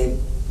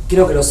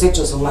 creo que los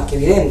hechos son más que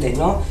evidentes,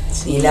 ¿no?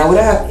 Sí. Y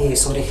Laura,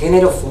 sobre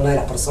género, fue una de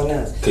las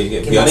personas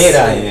que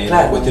pionera en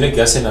las cuestiones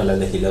que hacen a la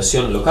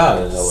legislación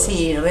local. Laura.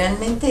 Sí,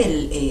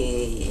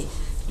 realmente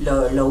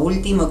lo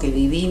último que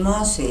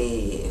vivimos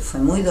fue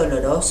muy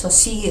doloroso,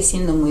 sigue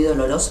siendo muy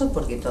doloroso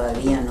porque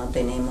todavía no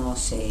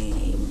tenemos,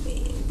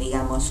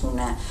 digamos,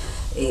 una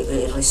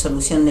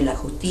resolución de la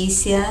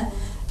justicia.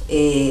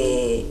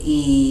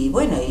 Y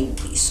bueno, y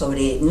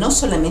no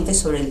solamente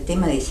sobre el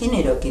tema de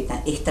género, que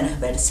es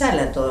transversal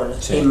a todos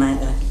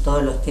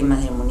los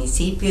temas del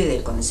municipio y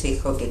del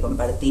consejo que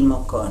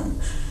compartimos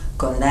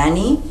con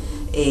Dani,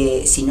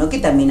 sino que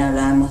también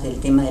hablábamos del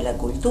tema de la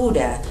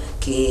cultura,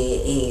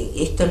 que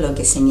esto es lo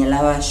que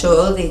señalaba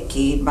yo, de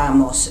que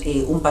vamos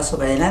un paso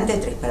para adelante,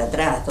 3 para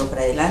atrás, 2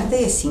 para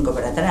adelante, 5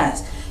 para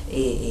atrás.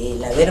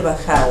 El haber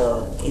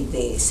bajado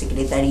de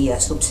secretaría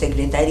a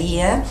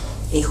subsecretaría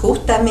es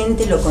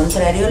justamente lo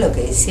contrario a lo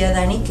que decía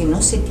Dani, que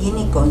no se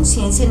tiene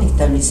conciencia en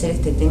establecer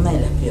este tema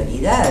de las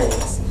prioridades,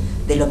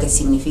 de lo que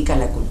significa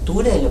la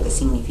cultura, de lo que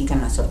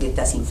significan las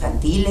orquestas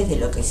infantiles, de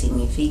lo que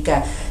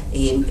significa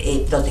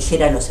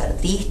proteger a los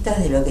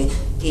artistas, de lo que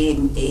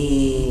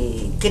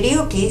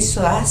creo que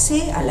eso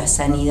hace a la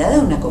sanidad de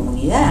una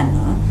comunidad,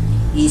 ¿no?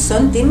 Y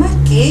son temas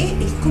que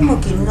es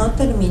como que no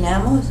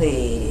terminamos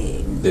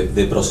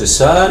de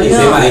procesar y de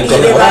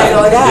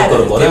valorar.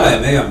 El tema de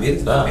medio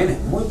ambiente también es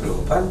muy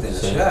preocupante en la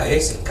ciudad,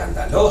 es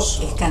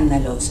escandaloso.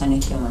 Escandaloso en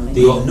este momento.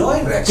 Digo, no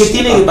hay reacción. ¿Qué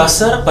tiene que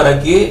pasar para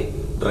que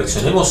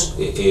reaccionemos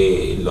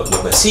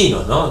los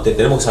vecinos, ¿no?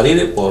 Tenemos que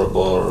salir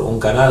por un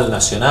canal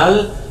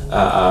nacional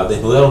a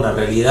desnudar una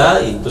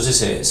realidad y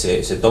entonces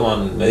se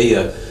toman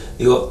medidas.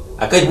 Digo,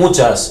 acá hay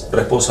muchas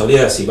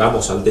responsabilidades si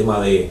vamos al tema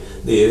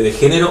de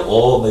género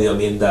o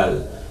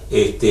medioambiental.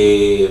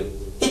 Este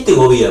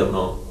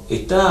gobierno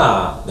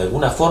está de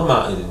alguna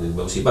forma, el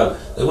municipal,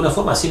 de alguna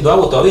forma haciendo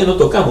algo. Todavía no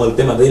tocamos el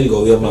tema del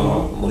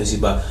gobierno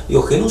municipal.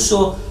 Digo,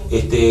 Genuso,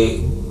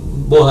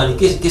 vos, Dani,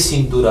 ¿qué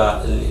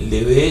cintura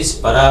le ves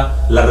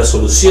para la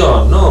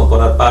resolución, no?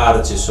 Poner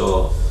parches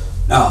o...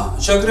 No,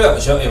 yo creo,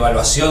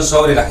 evaluación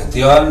sobre la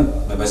gestión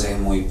me parece que es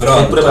muy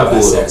pronto para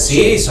hacer,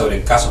 sí,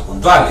 sobre casos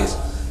puntuales.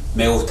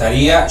 Me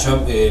gustaría,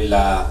 en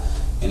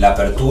la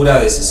apertura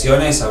de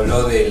sesiones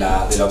habló del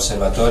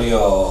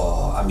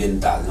observatorio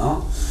ambiental,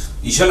 ¿no?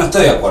 Y yo no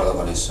estoy de acuerdo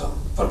con eso,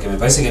 porque me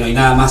parece que no hay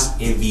nada más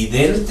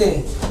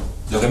evidente.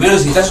 Lo que menos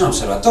necesitas es un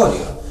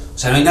observatorio. O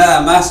sea, no hay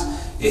nada más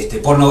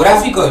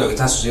pornográfico de lo que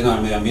está sucediendo en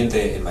el medio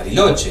ambiente en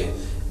Bariloche.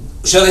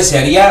 Yo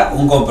desearía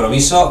un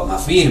compromiso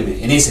más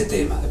firme en ese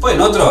tema. Después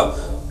en otro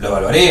lo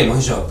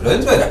evaluaremos, pero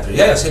dentro de las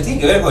prioridades, o sea, tiene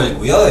que ver con el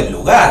cuidado del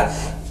lugar.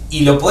 Y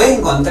lo podés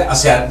encontrar, o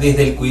sea,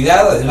 desde el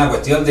cuidado, desde una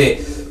cuestión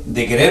de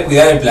querer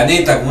cuidar el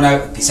planeta,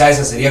 quizá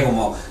esa sería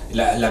como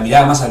la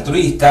mirada más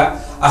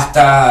altruista,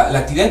 hasta la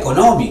actividad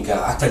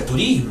económica, hasta el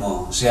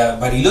turismo. O sea,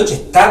 Bariloche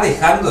está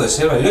dejando de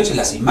ser Bariloche.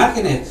 Las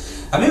imágenes,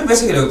 a mí me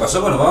parece que lo que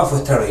pasó con Obama fue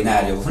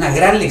extraordinario, fue una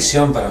gran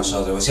lección para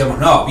nosotros. Decíamos,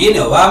 no,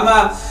 viene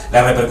Obama,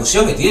 la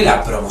repercusión que tiene,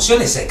 la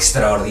promoción es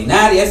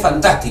extraordinaria, es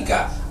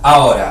fantástica.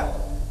 Ahora,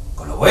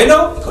 con lo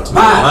bueno y con lo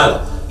malo.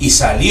 Y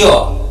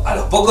salió a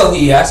los pocos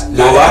días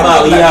la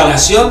gran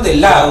contaminación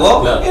del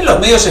lago en los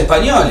medios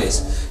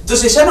españoles.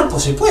 Entonces ya no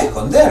se puede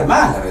esconder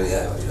más la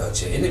realidad de Bariloche.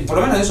 Por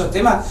lo menos en esos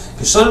temas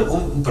que son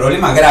un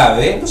problema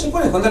grave, no se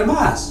puede esconder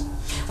más.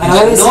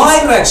 Entonces, no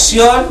hay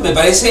reacción, me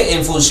parece,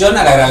 en función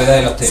a la gravedad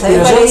de los temas.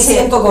 Pero yo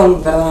siento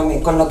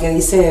con lo que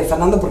dice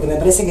Fernando, porque me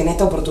parece que en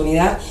esta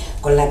oportunidad,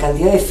 con la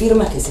cantidad de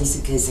firmas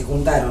que se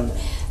juntaron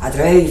a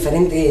través de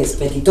diferentes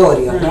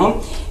petitorios, ¿no?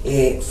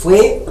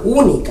 Fue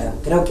única,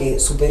 creo que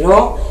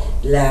superó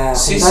la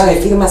juntada de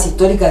firmas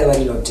histórica de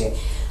Bariloche.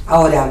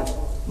 Ahora,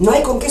 no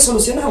hay con qué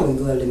solucionarlo,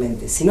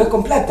 indudablemente, si no es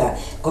con plata,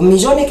 con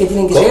millones que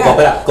tienen que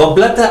llegar. Con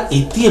plata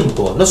y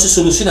tiempo, no se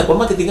soluciona, por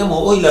más que tengamos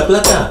hoy la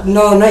plata,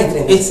 no hay 3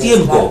 meses, es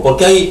tiempo, claro.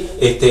 Porque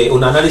hay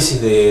un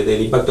análisis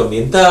del impacto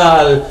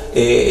ambiental,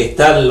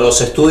 están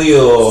los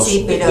estudios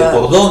de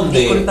por dónde.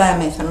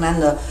 Disculpame,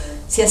 Fernando,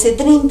 si hace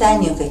 30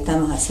 años que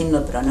estamos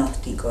haciendo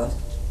pronósticos,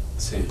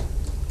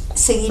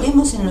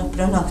 seguiremos en los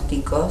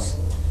pronósticos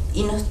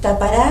y nos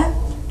tapará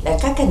la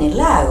caca en el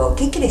lago.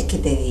 ¿Qué crees que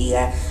te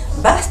diga?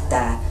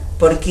 Basta.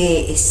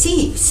 Porque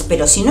sí,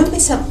 pero si no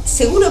empezamos,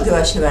 seguro que va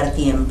a llevar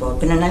tiempo,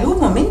 pero en algún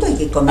momento hay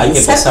que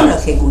comenzar con lo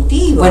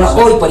ejecutivo. Bueno,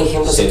 hoy, por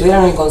ejemplo, si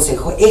estuvieran en el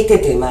consejo, este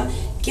tema,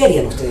 ¿qué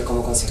harían ustedes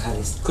como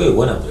concejales? Qué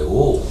buena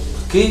pregunta.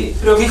 Qué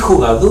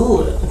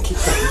jugadora.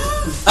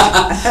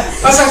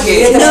 Pasa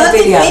que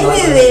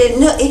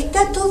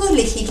está todo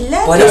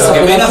legislado. Por eso,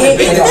 que menos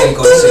depende del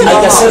consejo.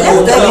 Hay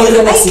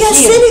que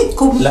hacer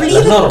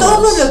cumplir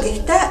todo lo que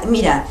está.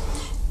 Mira,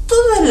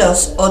 todos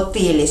los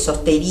hoteles,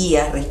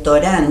 hosterías,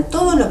 restaurantes,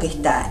 todo lo que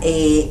está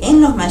en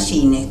los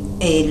Mallines,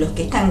 los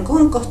que están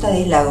con Costa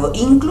del Lago,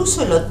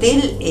 incluso el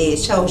hotel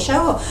Yao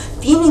Yao,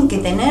 tienen que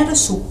tener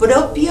su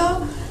propia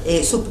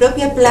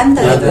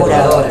planta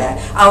depuradora.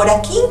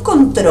 Ahora, ¿quién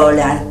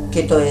controla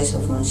que todo eso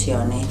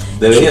funcione.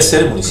 Debería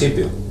ser el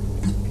municipio.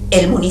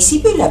 El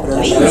municipio y la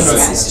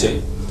provincia.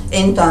 Sí.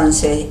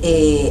 Entonces,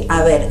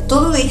 a ver,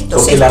 todo esto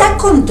Porque se está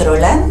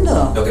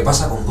controlando. Lo que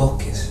pasa con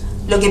bosques.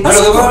 Lo que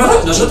pasa con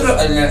bosques. Nosotros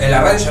en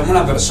la radio llamó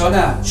una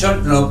persona, yo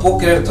no lo puedo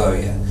creer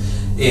todavía.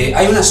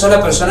 Hay una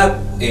sola persona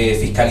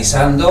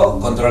fiscalizando,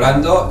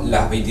 controlando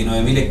las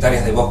 29.000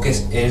 hectáreas de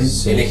bosques en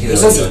el eje de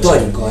Eso es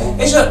histórico,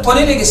 Eso,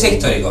 ponele que sea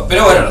histórico,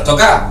 pero bueno, nos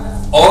toca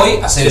hoy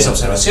hacer esa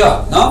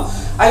observación, ¿no?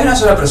 Hay una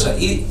sola persona,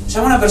 y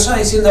llamó una persona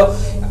diciendo,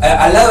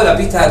 al lado de la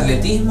pista de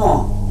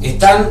atletismo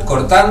están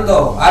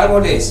cortando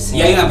árboles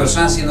y hay una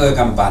persona haciendo de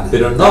campana.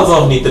 Pero no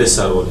 2 ni 3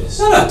 árboles.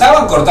 No,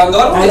 estaban cortando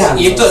árboles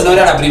y esto no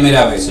era la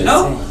primera vez,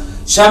 ¿no?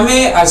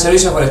 Llamé al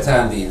Servicio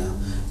Forestal Andino.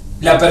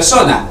 La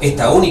persona,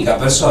 esta única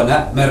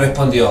persona, me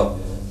respondió,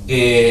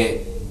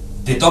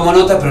 te tomo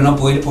nota pero no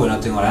puedo ir porque no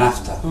tengo la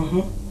nafta.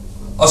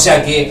 O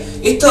sea que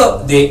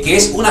esto de que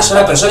es una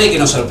sola persona y que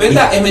nos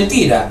sorprenda es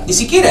mentira, ni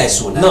siquiera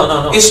es una.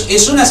 No.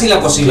 Es una sin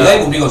la posibilidad de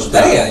cumplir con su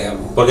tarea,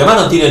 digamos. Porque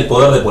además no tiene el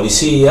poder de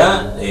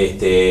policía,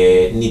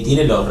 ni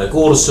tiene los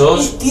recursos.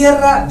 Es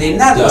tierra de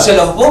nadie, Claro. o sea,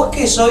 los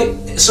bosques hoy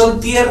son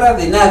tierra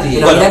de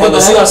nadie. Bueno, cuando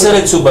se iba a hacer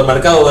el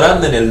supermercado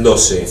grande en el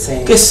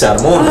 12, que se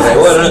armó un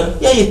revuelo,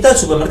 y ahí está el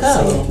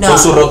supermercado, con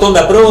su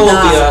rotonda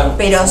propia. No,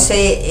 pero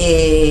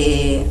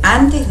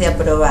antes de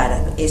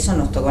aprobar, eso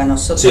nos tocó a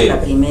nosotros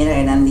la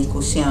primera gran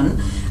discusión,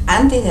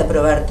 antes de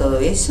aprobar todo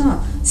eso,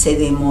 se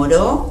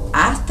demoró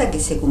hasta que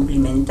se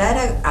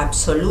cumplimentara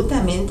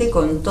absolutamente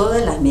con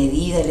todas las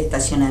medidas, el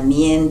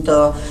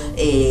estacionamiento,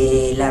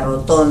 la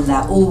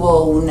rotonda.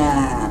 Hubo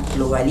una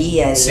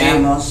plusvalía,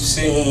 digamos,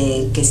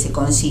 que se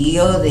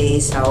consiguió de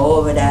esa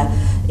obra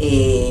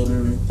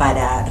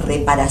para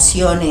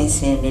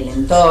reparaciones en el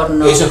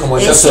entorno. Eso es como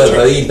el caso de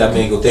Redil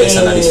también, que ustedes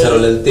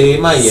analizaron el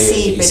tema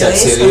y se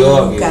accedió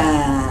a que...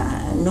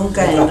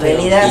 Nunca en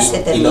realidad se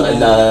terminó. Y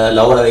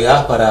la obra de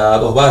gas para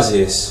Dos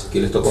Valles,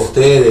 que les tocó a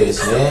ustedes,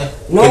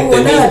 No hubo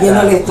nada que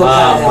no les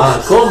tocara.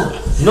 ¿Cómo?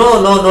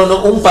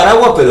 No, un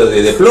paraguas pero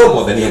de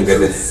plomo tenían que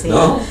tener,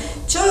 ¿no?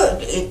 Yo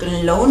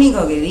lo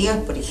único que digo es,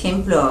 por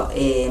ejemplo,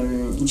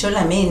 yo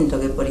lamento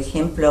que, por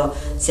ejemplo,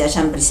 se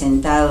hayan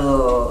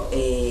presentado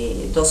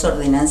 2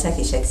 ordenanzas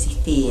que ya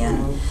existían.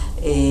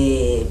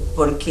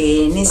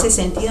 Porque en ese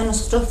sentido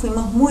nosotros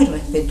fuimos muy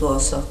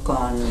respetuosos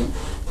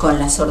con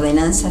las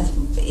ordenanzas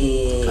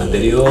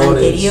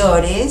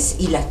anteriores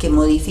y las que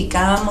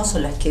modificábamos o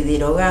las que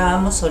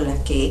derogábamos o las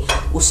que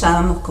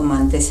usábamos como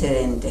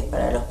antecedentes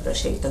para los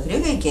proyectos.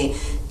 Creo que hay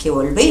que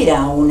volver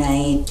a una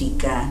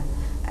ética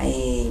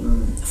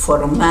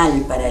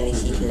formal para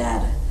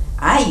legislar.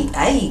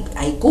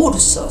 Hay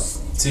cursos.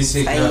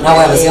 Sí, claro. No,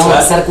 bueno, si vamos a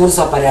hacer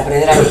cursos para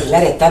aprender a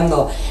legislar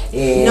estando...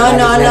 No,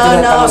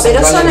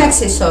 pero son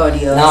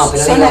accesorios. No,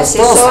 pero son digo,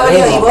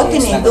 accesorios y vos que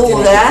tenés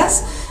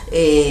dudas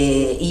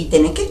y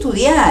tenés que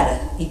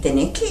estudiar y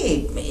tenés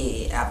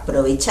que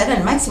aprovechar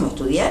al máximo,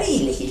 estudiar y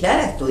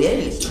legislar,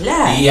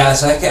 Y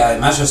sabes que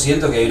además yo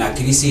siento que hay una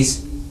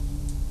crisis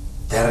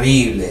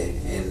terrible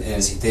en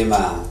el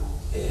sistema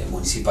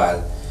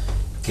municipal.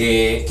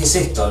 ¿Qué es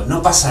esto?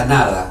 No pasa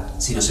nada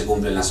si no se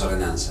cumplen las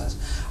ordenanzas.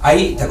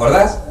 Ahí, ¿te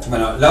acordás?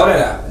 Bueno, Laura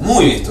era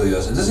muy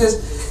estudiosa, entonces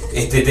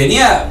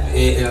tenía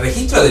el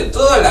registro de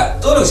todo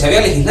lo que se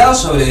había legislado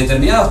sobre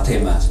determinados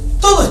temas.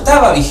 Todo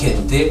estaba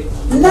vigente,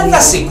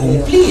 nada se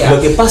cumplía. Lo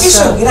que pasa...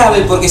 Eso es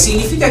grave porque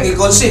significa que el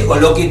Consejo,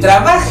 lo que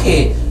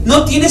trabaje,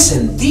 no tiene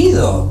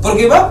sentido.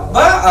 Porque va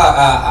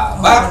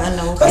a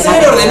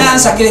tener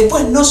ordenanzas que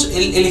después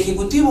el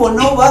Ejecutivo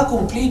no va a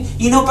cumplir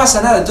y no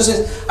pasa nada.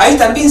 Entonces, ahí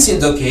también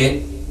siento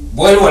que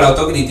vuelvo a la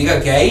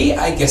autocrítica, que ahí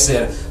hay que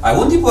hacer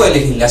algún tipo de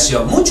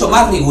legislación mucho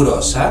más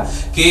rigurosa,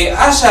 que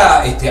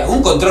haya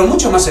un control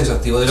mucho más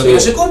exhaustivo de lo que no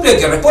se cumple,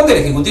 que responde el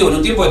Ejecutivo en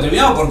un tiempo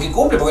determinado porque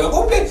cumple, porque no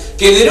cumple,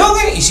 que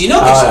derogue y si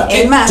no,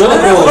 que... Es más, yo no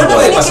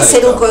tenés que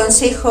ser esto. un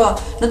consejo,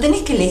 no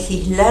tenés que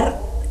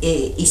legislar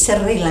y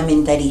ser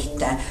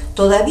reglamentarista.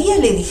 Todavía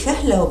le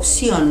dejás la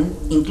opción,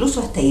 incluso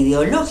hasta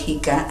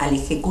ideológica, al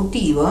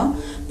Ejecutivo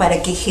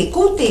para que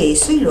ejecute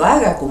eso y lo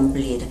haga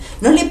cumplir.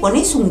 No le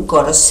pones un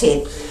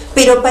corset.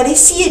 Pero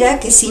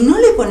pareciera que si no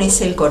le pones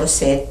el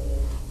corset,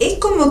 es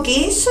como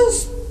que eso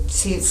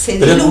se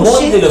Pero diluye.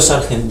 es muy de los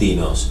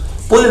argentinos.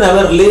 Pueden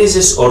haber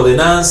leyes,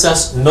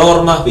 ordenanzas,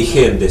 normas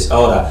vigentes.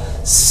 Ahora,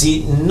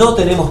 si no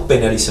tenemos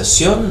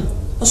penalización,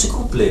 no se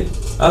cumple.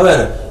 A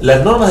ver,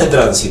 las normas de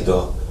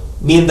tránsito,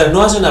 mientras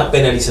no haya una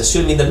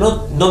penalización, mientras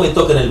no me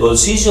toquen el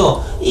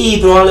bolsillo, y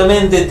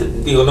probablemente,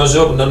 digo,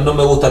 yo no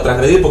me gusta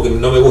transgredir porque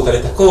no me gustan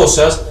estas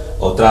cosas,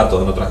 o trato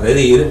de no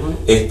transgredir,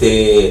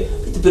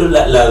 pero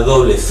la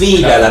doble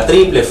fila, la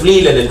triple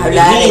fila en el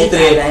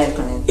ministre,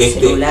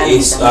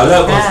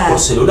 hablar por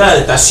celular,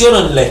 estaciono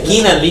en la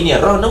esquina en línea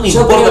roja, no me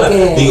importa.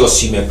 Digo,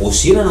 si me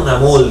pusieran una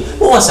multa,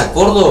 vos vas a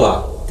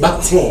Córdoba,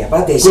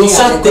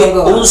 cruzaste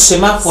un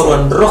semáforo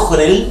en rojo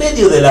en el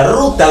medio de la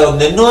ruta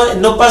donde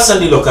no pasan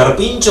ni los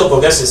carpinchos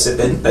porque hace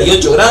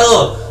 78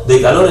 grados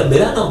de calor en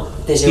verano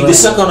y te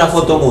saca una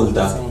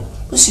fotomulta.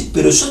 Sí,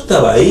 pero yo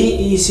estaba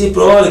ahí y sí es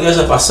probable que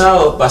haya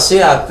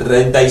pasé a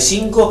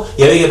 35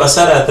 y había que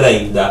pasar a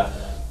 30.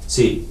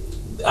 Sí,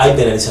 hay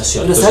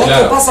penalización. Pero Entonces,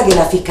 ¿sabés qué pasa? Que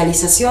la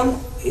fiscalización,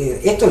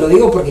 esto lo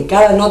digo porque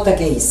cada nota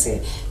que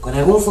hice con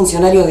algún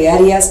funcionario de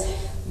áreas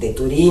de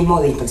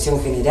turismo, de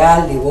inspección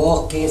general, de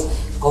bosques,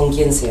 con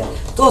quien sea,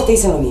 todos te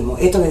dicen lo mismo.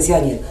 Esto que decía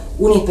Daniel,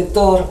 un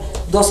inspector,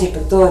 2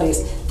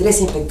 inspectores,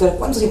 3 inspectores.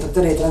 ¿Cuántos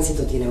inspectores de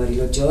tránsito tiene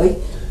Bariloche hoy?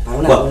 Para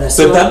una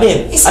población. Pero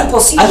también es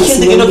imposible. Hay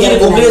gente que no quiere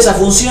cumplir esa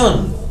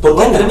función.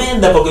 Porque es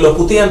tremenda, porque los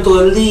putean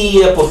todo el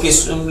día, porque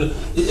es...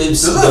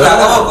 Nosotros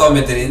trabajamos con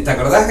veterinarios, ¿te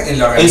acordás?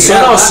 El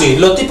zoonosis,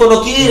 los tipos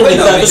no quieren,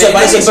 bueno, entonces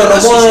aparecen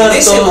perros muertos. En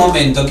ese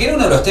momento, que era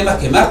uno de los temas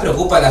que más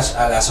preocupa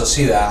a la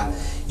sociedad,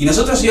 y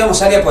nosotros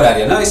íbamos área por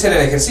área, ¿no? Ese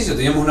era el ejercicio,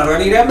 teníamos un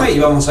organigrama y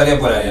íbamos área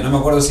por área. No me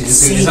acuerdo si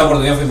en esa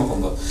oportunidad fuimos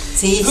con vos.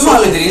 Fuimos a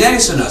veterinario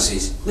y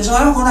zoonosis, nos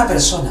hablamos con una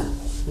persona.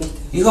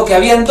 Dijo que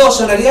habían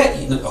 2 en realidad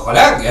y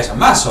ojalá que haya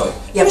más hoy.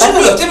 Y aparte, es uno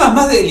de los temas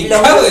más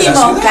delicados de la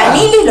ciudad.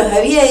 Caniles los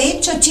había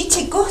hecho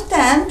Chiche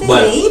Costa antes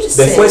de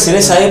irse. Después en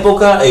esa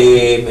época,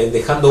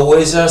 Dejando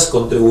Huellas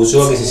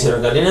contribuyó a que se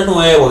hicieran caniles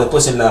nuevos.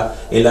 Después en la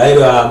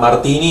era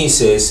Martini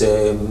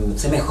se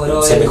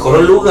mejoró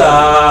el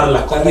lugar,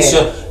 las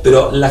condiciones.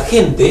 Pero la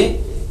gente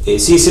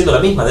sigue siendo la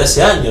misma de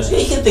hace años. Y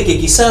hay gente que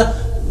quizá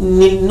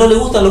no le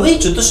gustan los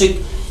bichos, entonces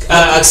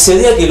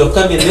acceder a que los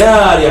cambien de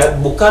área,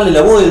 buscarle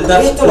la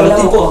vuelta. Esto lo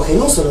hablamos con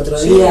Genuso el otro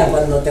día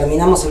cuando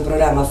terminamos el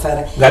programa,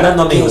 Fer.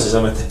 Ganando amigos se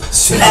llama este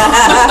espacio.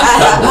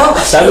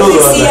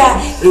 Saludos.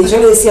 Yo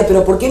le decía,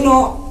 pero ¿por qué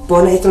no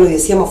poner, esto lo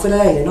decíamos fuera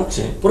del aire, ¿no?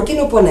 Sí. ¿Por qué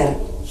no poner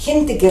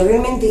gente que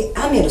realmente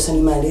ame a los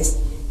animales,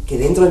 que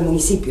dentro del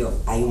municipio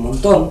hay un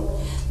montón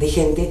de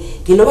gente,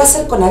 que lo va a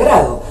hacer con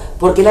agrado?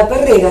 Porque la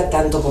perrera,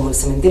 tanto como el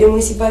cementerio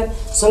municipal,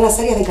 son las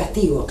áreas de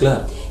castigo.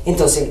 Claro.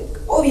 Entonces,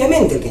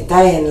 obviamente el que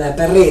está en la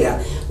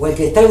perrera o el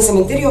que está en el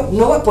cementerio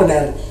no va a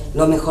poner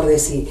lo mejor de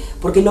sí,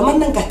 porque lo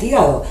mandan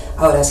castigado.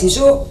 Ahora,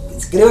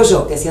 creo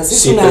yo que si haces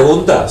si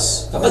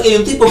preguntas, capaz que hay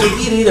un tipo que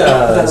quiere ir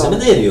al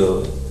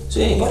cementerio.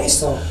 Sí. Por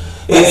eso.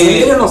 El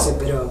cementerio no sé,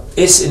 pero...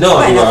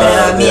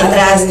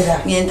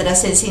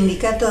 mientras el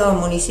sindicato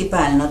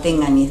municipal no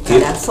tenga ni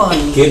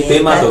escalafón ¿Qué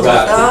tema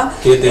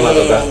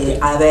tocaste?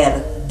 A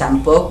ver,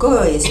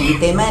 tampoco es un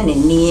tema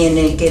ni en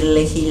el que el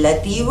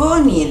legislativo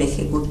ni el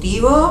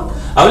ejecutivo...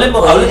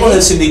 Hablemos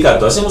del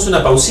sindicato, hacemos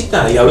una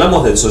pausita y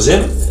hablamos del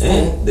SOGEM,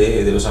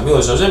 de los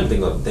amigos del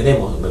SOGEM.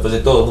 Tenemos, me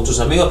parece, todos muchos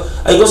amigos.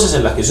 Hay cosas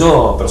en las que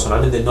yo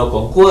personalmente no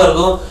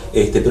concuerdo,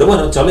 pero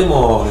bueno,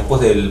 charlemos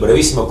después del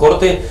brevísimo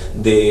corte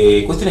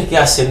de cuestiones que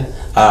hacen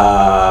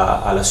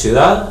a la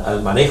ciudad,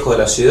 al manejo de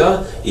la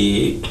ciudad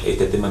y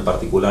este tema en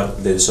particular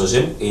del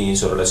SOGEM y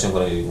su relación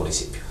con el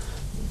municipio.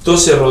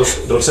 Entonces,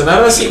 Roxana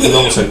Arrasi, y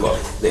vamos al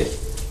corte.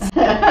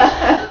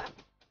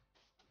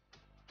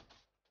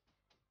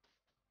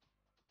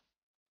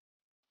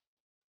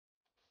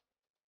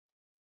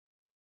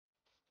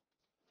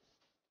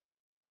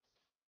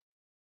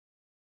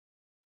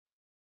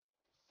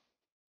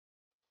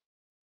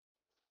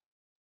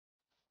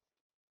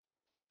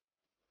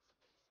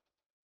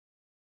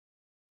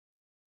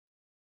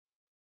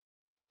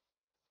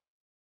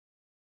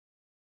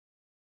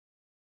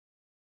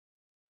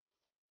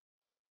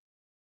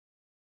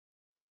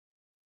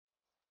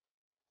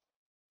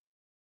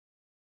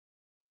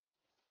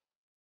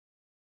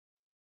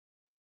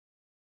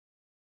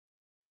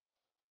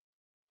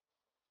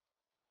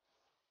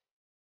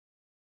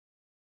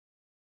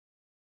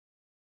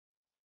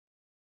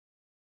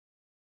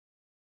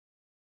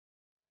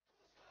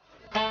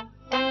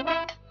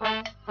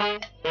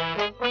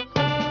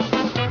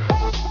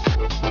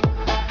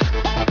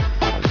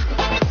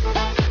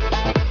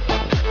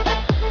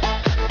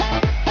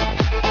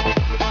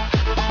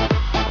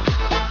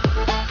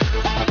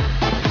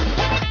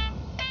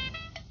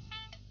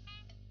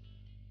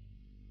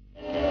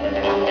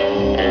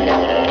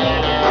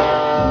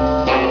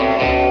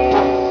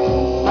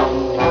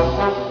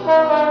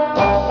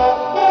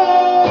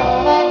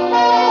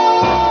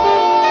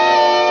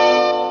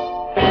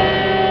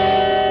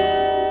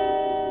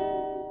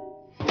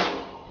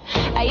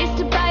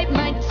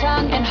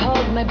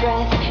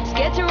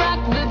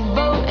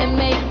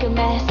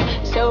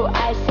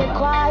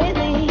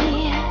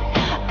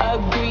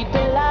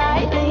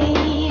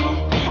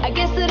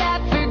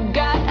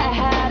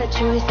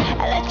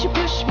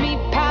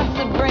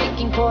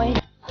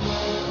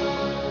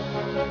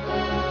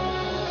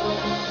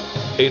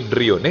 En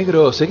Río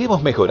Negro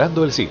seguimos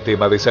mejorando el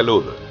sistema de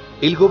salud.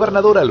 El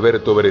gobernador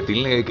Alberto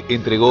Bretilnec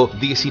entregó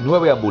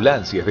 19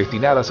 ambulancias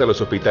destinadas a los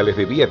hospitales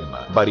de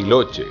Viedma,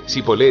 Bariloche,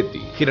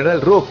 Cipolletti,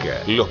 General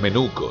Roca, Los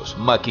Menucos,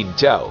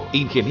 Maquinchao,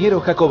 Ingeniero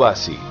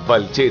Jacobasi,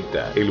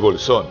 Valcheta, El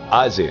Bolsón,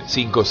 Allen,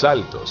 Cinco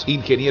Saltos,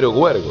 Ingeniero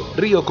Huergo,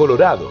 Río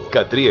Colorado,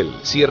 Catriel,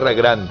 Sierra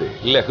Grande,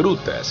 Las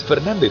Grutas,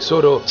 Fernández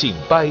Oro,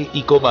 Chimpay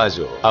y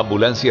Comayo.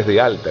 Ambulancias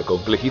de alta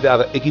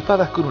complejidad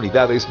equipadas con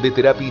unidades de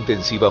terapia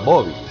intensiva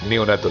móvil,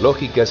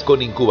 neonatológicas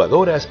con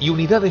incubadoras y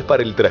unidades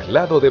para el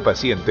traslado de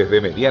pacientes de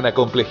mediana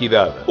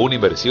complejidad. Una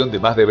inversión de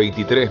más de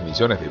 23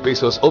 millones de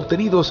pesos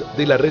obtenidos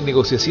de la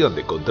renegociación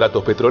de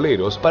contratos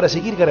petroleros para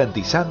seguir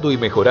garantizando y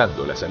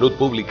mejorando la salud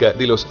pública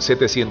de los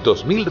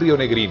 700.000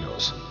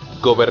 rionegrinos.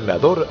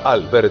 Gobernador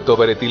Alberto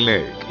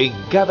Beretilnec, en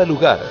cada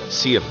lugar,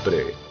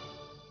 siempre.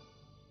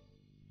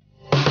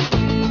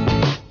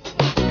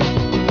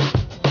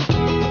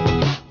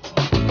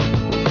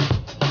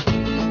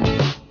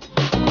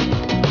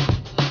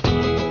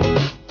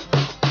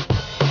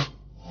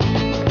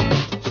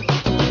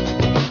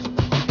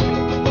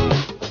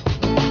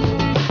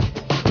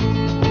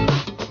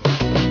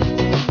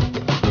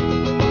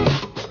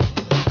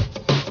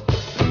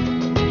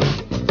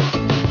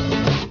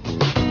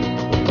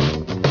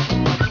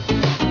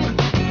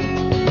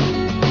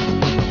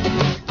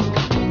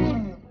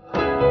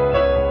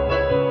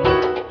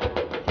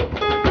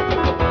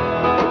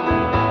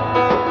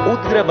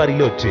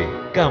 Bariloche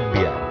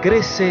cambia,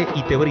 crece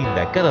y te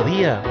brinda cada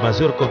día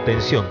mayor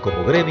contención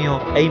como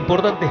gremio e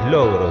importantes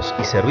logros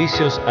y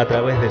servicios a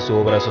través de su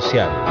obra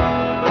social.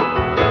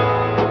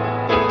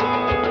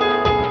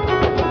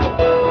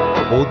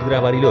 Udgra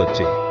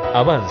Bariloche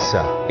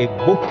avanza en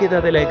búsqueda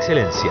de la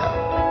excelencia.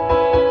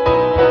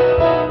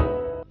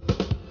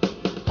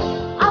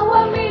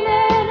 Agua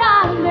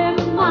mineral de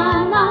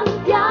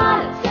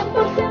manantial,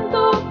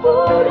 100%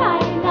 pura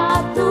y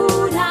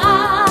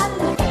natural.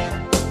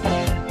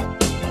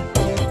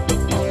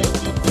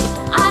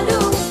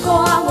 Alunco,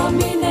 agua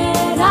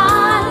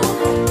mineral,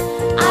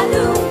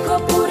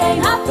 Alunco pura y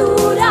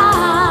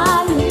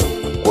natural.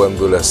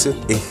 Cuando la sed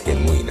es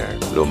genuina,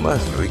 lo más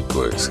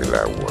rico es el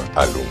agua.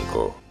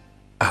 Alunco,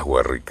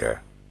 agua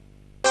rica.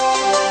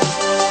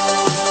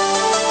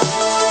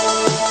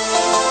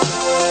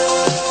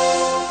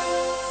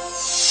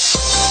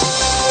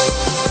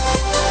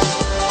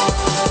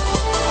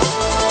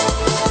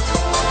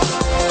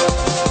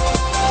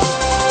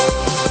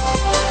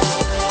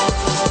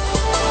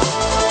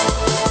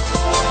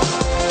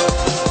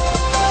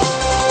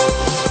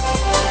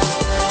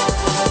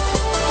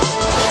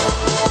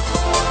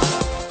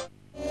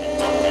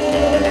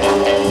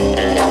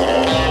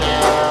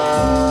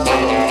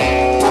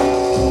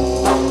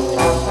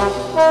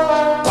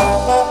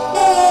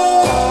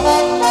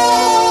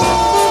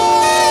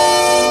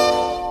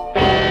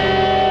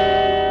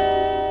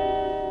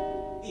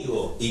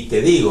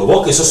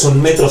 Vos que sos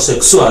un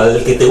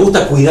metrosexual, que te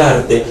gusta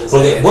cuidarte,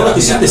 porque vos no te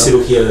hiciste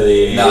cirugía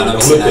de no,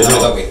 glúteos,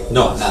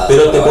 no,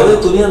 pero te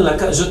podés tunear en la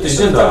cara. Yo estoy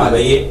diciendo, ya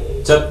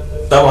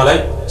estamos al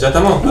aire, ya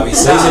estamos, me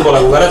dicen por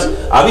la cucaracha,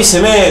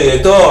 avíseme,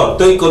 director,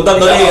 estoy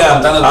contándole a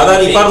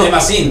Dani Pardo,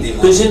 estoy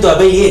diciendo a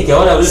BIE que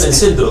ahora abrió en el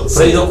centro,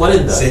 Freddy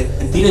 240,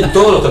 tienen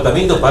todos los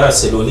tratamientos para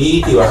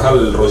celulitis, bajar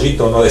el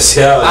rollito no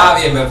deseado.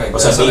 Bien, perfecto. O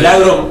sea,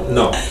 milagro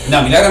no.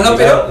 No, milagro no,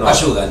 pero no.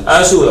 Ayudan.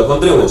 Ayuda,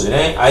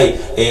 contribuyen,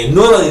 Hay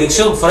nueva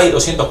dirección, Fray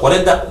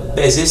 240,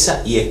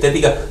 belleza y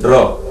estética,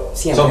 son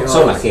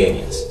las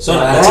genias.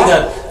 Las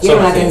chicas tiene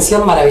una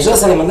atención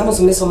maravillosa. Le mandamos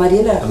un beso a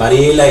Mariela. A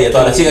Mariela y a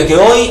todas las chicas que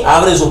hoy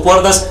abren sus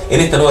puertas en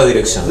esta nueva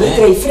dirección.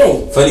 Mitre y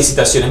Frey.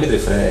 Felicitaciones, Mitre y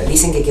Frey.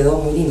 Dicen que quedó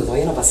muy lindo,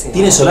 todavía no pasé.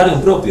 ¿Tiene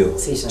solarium propio?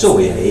 Sí, ya Yo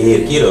voy a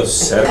ir, quiero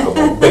ser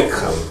como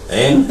Beckham.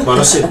 Bueno,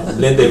 no sé,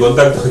 lente de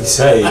contacto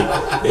quizá y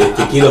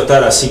quiero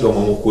estar así como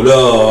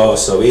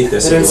musculoso, ¿viste?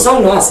 Así pero el como...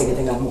 sol no hace que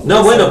tengas músculo.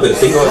 No, bueno, pero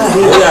estoy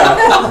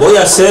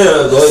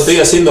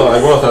haciendo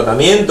algunos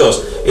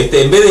tratamientos.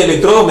 En vez de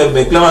electrodos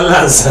me clavan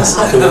lanzas.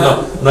 Pero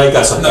no hay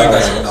caso. No hay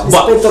caso.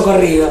 Respeto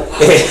corrido.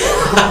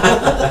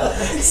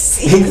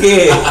 ¿En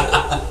qué?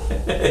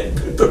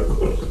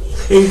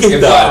 ¿En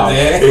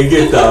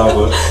qué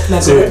estábamos?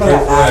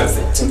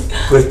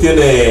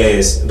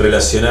 Cuestiones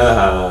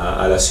relacionadas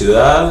a la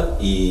ciudad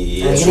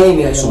y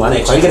su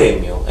manejo, al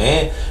gremio.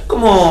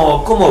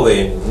 ¿Cómo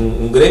ven?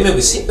 Un gremio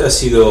que siempre ha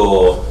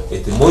sido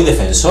muy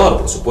defensor,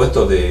 por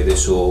supuesto, de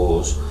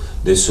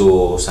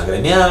sus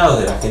agremiados,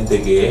 de la gente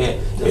de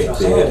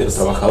los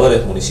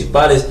trabajadores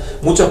municipales,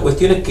 muchas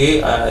cuestiones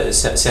que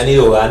se han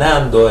ido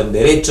ganando en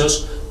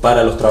derechos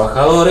para los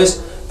trabajadores.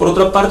 Por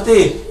otra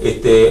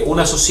parte,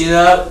 una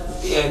sociedad,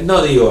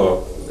 no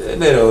digo,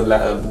 pero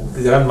la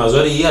gran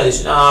mayoría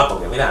dice, no,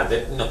 porque mirá,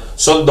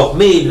 son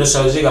 2.000, no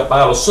se llega a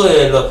pagar los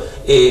sueldos,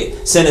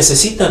 se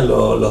necesitan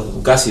los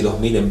casi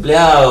 2.000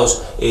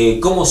 empleados.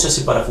 ¿Cómo se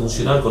hace para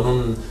funcionar con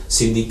un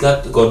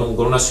sindicato, con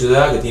una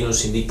ciudad que tiene un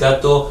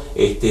sindicato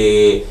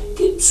que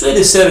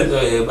suele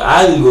ser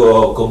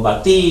algo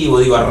combativo?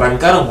 Digo,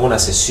 arrancaron con una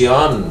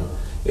sesión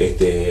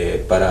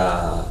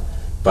para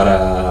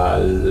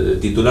el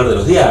titular de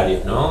los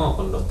diarios, ¿no?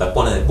 Con los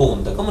tapones de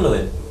punta. ¿Cómo lo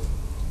ven?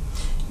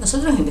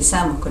 Nosotros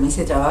empezamos con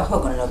ese trabajo,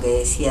 con lo que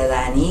decía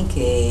Dani,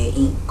 que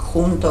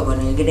junto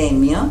con el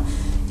gremio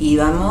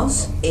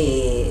íbamos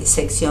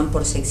sección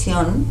por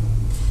sección,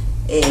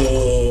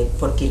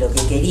 porque lo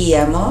que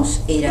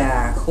queríamos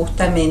era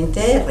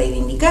justamente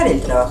reivindicar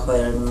el trabajo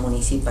del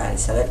municipal,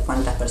 saber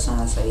cuántas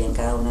personas había en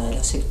cada uno de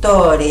los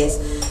sectores,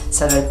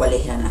 saber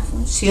cuáles eran las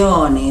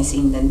funciones.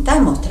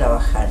 Intentamos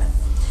trabajar,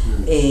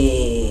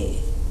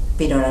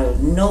 pero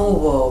no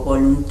hubo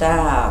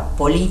voluntad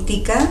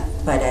política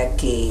para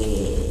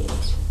que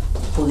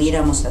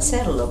pudiéramos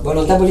hacerlo.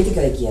 ¿Voluntad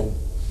política de quién?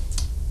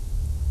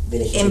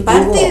 En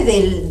parte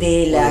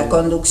de la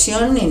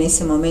conducción en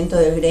ese momento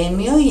del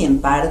gremio y en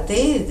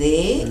parte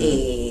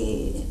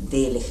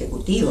del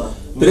Ejecutivo.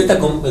 Pero esta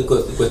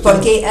cuestión...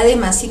 Porque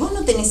además, si vos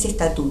no tenés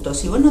estatutos,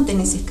 si vos no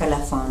tenés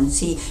escalafón,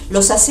 si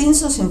los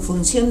ascensos en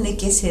función de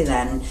qué se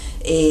dan,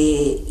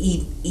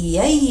 y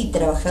hay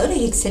trabajadores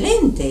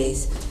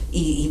excelentes,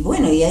 y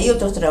bueno, y hay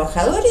otros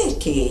trabajadores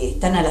que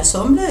están a la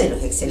sombra de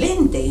los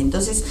excelentes,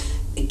 entonces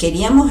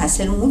queríamos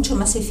hacer mucho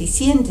más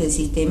eficiente el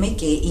sistema y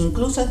que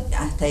incluso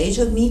hasta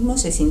ellos mismos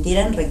se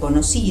sintieran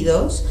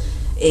reconocidos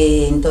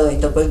en todo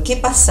esto. Porque ¿qué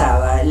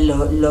pasaba?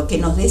 Lo que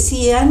nos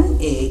decían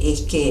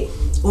es que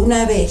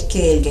una vez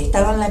que el que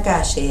estaba en la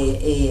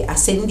calle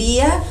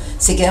ascendía,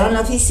 se quedaba en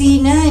la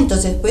oficina,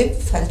 entonces después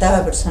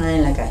faltaba personal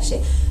en la calle.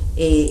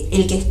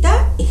 El que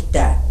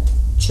está.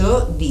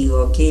 Yo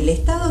digo que el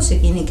Estado se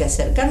tiene que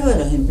hacer cargo de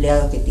los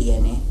empleados que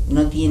tiene,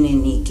 no tiene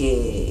ni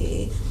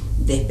que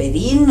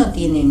despedir, no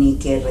tiene ni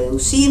que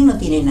reducir, no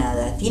tiene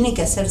nada, tiene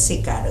que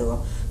hacerse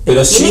cargo.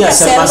 Pero sí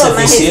hacer más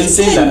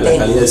eficiente la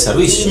calidad del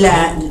servicio.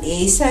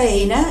 Y esa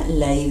era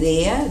la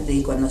idea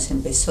de cuando se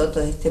empezó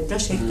todo este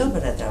proyecto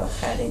para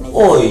trabajar en el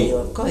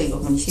código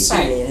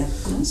municipal. Sí, era,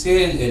 ¿no? Sí,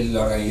 el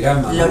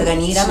organigrama. El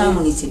organigrama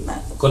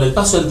municipal. Con el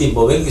paso del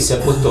tiempo, ¿ven que se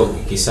ha puesto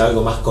quizá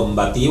algo más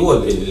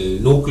combativo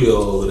el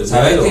núcleo?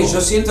 ¿Sabés que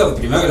yo siento que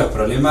primero que los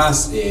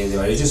problemas de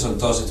Bariloche son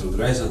todos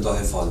estructurales, son todos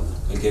de fondo?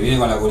 El que viene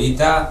con la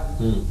curita,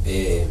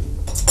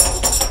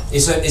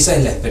 esa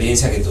es la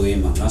experiencia que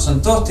tuvimos, ¿no?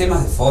 Son todos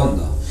temas de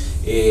fondo.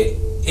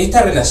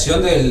 Esta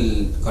relación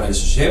con el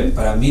SOGEM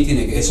para mí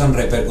son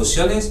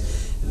repercusiones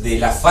de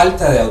la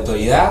falta de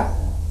autoridad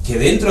que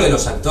dentro de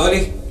los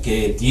actores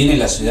que tiene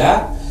la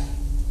ciudad,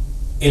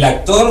 el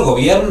actor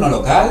gobierno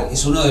local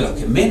es uno de los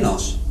que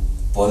menos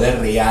poder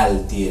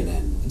real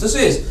tienen.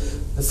 Entonces,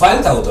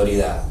 falta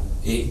autoridad.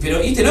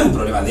 Pero este no es un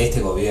problema de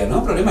este gobierno, es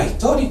un problema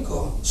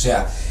histórico. O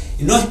sea,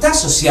 no está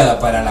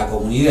asociada para la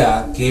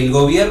comunidad que el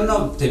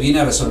gobierno te viene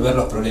a resolver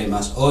los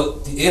problemas, o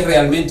es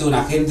realmente un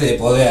agente de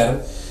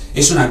poder,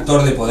 es un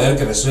actor de poder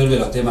que resuelve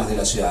los temas de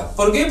la ciudad.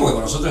 ¿Por qué? Porque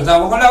cuando nosotros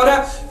estábamos con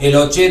Laura, el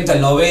 80,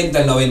 el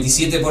 90, el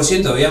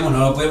 97%, veíamos, no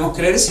lo podemos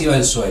creer, si iba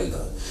en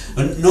sueldo.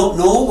 No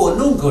hubo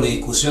nunca una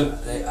discusión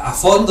a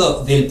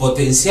fondo del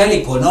potencial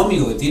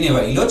económico que tiene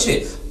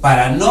Bariloche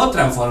para no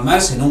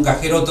transformarse en un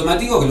cajero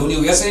automático que lo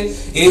único que hace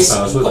es...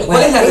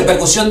 ¿Cuál es la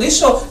repercusión de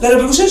eso? La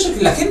repercusión es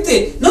que la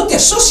gente no te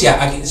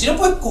asocia a que... Si no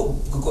puedes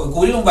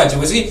cubrir un bache,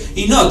 pues sí,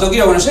 y no, tengo que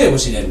ir a Buenos Aires,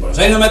 pues si en Buenos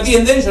Aires no me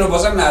atienden, yo no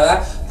puedo hacer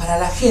nada. Para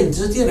la gente,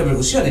 eso tiene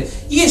repercusiones.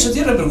 Y eso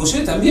tiene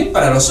repercusiones también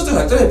para los otros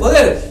actores de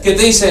poder, que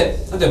te dicen,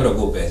 no te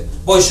preocupes,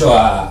 voy yo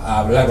a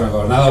hablar con el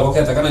gobernador, vos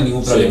quedate acá, no hay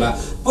ningún problema.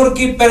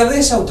 Porque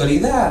perdés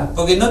autoridad,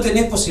 porque no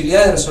tenés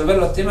posibilidad de resolver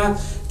los temas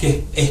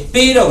que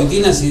espero que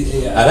tienes.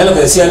 Acá lo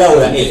que decía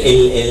Laura,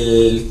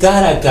 el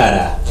cara a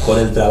cara con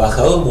el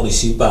trabajador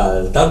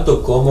municipal,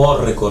 tanto como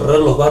recorrer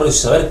los barrios y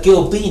saber qué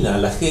opina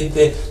la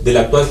gente de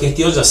la actual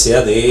gestión, ya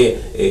sea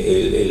de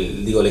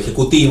el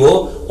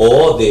ejecutivo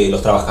o de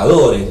los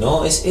trabajadores,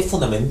 ¿no? Es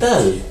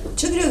fundamental.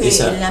 Yo creo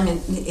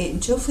que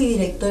yo fui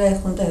directora de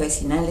juntas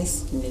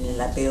vecinales en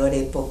la peor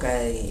época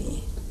de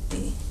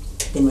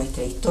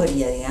nuestra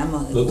historia,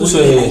 digamos, de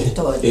la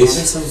historia.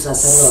 Es un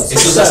sacerdocio.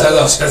 Es un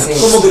sacerdocio. Sí.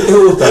 ¿Cómo que te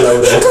gusta,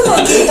 Laura? ¿Cómo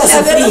que la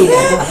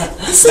verdad?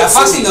 La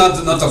fácil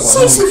no tocó.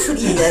 Soy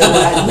sufrida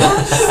igual, ¿no?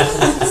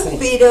 Sí.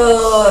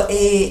 Pero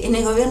en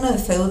el gobierno de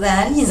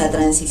feudal y en la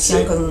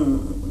transición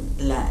con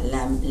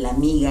la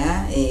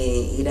amiga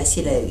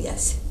Graciela de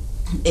Biase.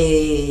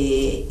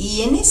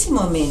 Y en ese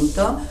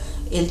momento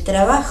el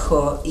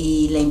trabajo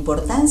y la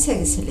importancia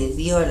que se les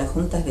dio a las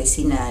juntas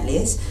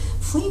vecinales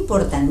fue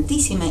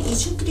importantísima, y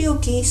yo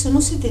creo que eso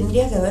no se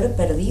tendría que haber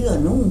perdido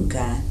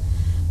nunca,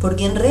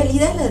 porque en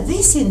realidad la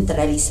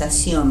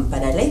descentralización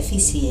para la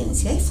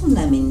eficiencia es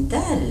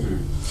fundamental.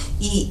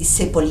 Y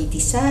se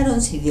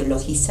politizaron, se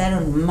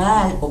ideologizaron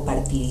mal o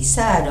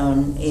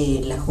partidizaron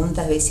las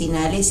juntas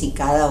vecinales, y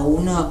cada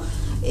uno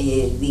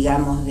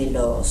digamos de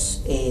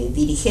los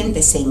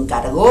dirigentes se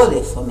encargó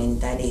de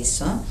fomentar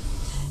eso,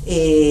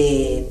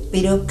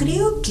 pero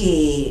creo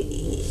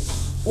que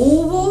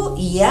hubo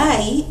y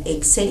hay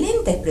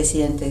excelentes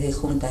presidentes de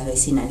juntas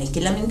vecinales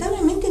que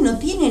lamentablemente no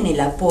tienen el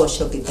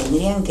apoyo que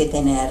tendrían que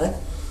tener,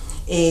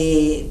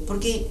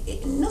 porque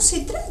no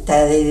se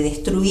trata de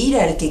destruir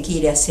al que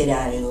quiere hacer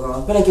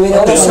algo.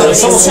 Pero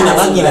somos una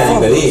máquina de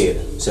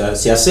impedir. O sea,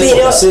 si haces,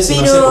 porque haces, si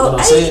no haces, porque no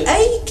haces.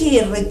 Hay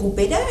que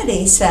recuperar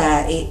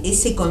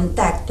ese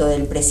contacto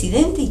del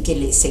presidente, y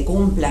que se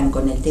cumplan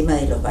con el tema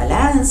de los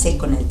balances,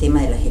 con el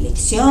tema de las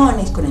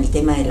elecciones, con el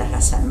tema de las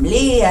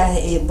asambleas,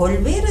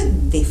 volver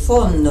de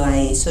fondo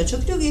a eso. Yo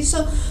creo que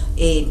eso,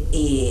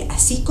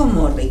 así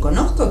como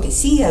reconozco que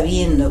sigue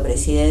habiendo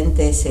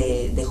presidentes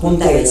de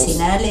juntas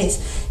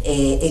vecinales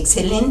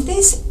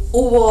excelentes,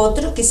 hubo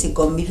otros que se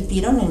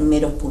convirtieron en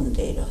meros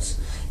punteros.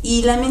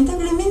 Y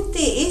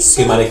lamentablemente eso...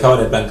 Que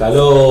manejaban el plan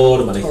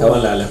calor,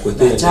 manejaban las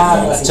cuestiones de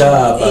la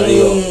chapa,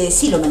 digo.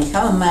 Sí, lo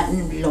manejaban mal.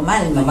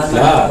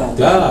 Claro.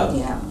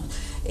 Digamos.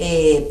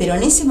 Pero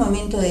en ese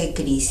momento de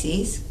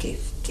crisis, que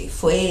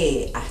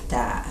fue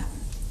hasta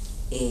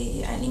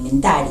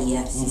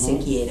alimentaria, si se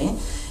quiere,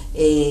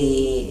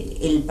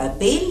 el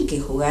papel que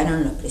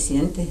jugaron los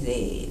presidentes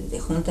de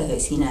juntas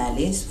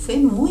vecinales fue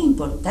muy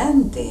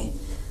importante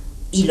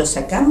y lo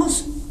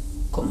sacamos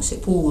como se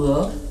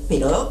pudo,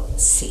 pero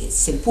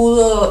se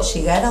pudo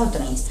llegar a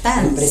otra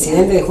instancia. El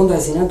presidente de junta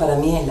vecinal para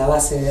mí es la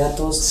base de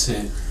datos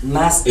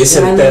más es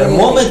el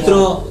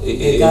termómetro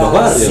en los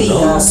barrios, ¿no?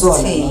 Cada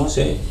zona, ¿no?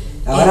 Sí.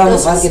 Ahora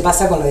vamos a ver qué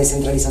pasa con la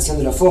descentralización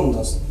de los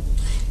fondos.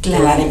 Claro.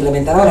 Que van a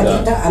implementar ahora. Claro.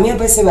 Aquí está, a mí me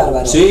parece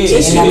bárbaro. Sí,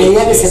 en la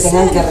medida que se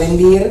tengan que Claro.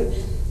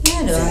 rendir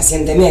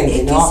fehacientemente,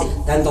 Es que ¿no?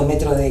 Tantos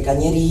metros de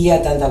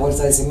cañería, tantas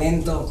bolsas de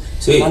cemento,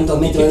 Sí, tantos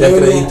y metros que de está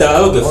leña,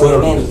 acreditado que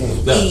fueron. obviamente.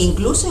 Claro. E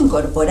incluso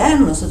incorporar,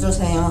 nosotros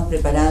habíamos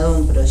preparado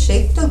un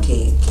proyecto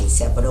que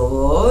se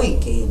aprobó y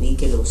que vi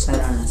que lo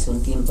usaron hace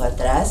un tiempo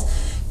atrás,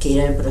 que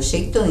era el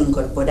proyecto de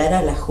incorporar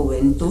a la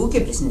juventud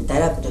que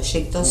presentara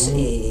proyectos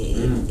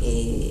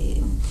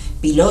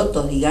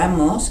pilotos,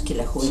 digamos, que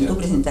la juventud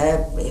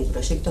presentara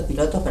proyectos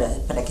pilotos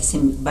para que se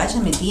vaya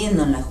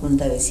metiendo en la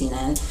junta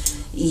vecinal.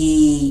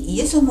 Y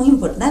eso es muy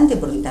importante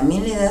porque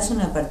también le das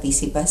una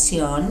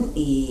participación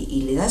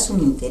y le das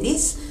un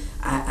interés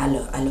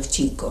a los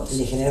chicos.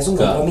 Le generas un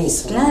Claro.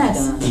 compromiso. Claro.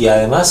 Y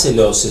además se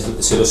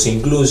los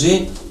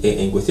incluye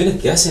en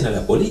cuestiones que hacen a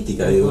la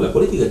política. Digo, la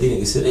política tiene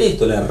que ser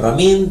esto, la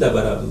herramienta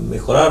para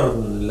mejorar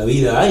la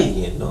vida a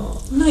alguien, ¿no?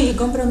 No, y el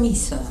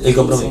compromiso. El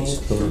compromiso. Sí.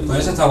 compromiso.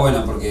 Bueno, eso está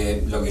bueno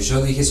porque lo que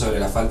yo dije sobre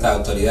la falta de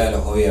autoridad de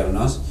los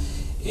gobiernos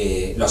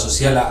lo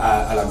asocié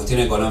a la cuestión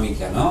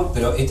económica, ¿no?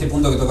 Pero este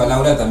punto que toca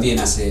Laura también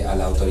hace a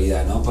la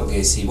autoridad, ¿no?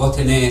 Porque si vos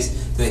te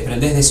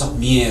desprendés de esos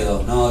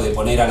miedos, ¿no? De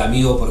poner al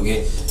amigo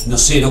porque, no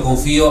sé, no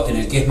confío en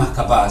el que es más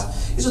capaz,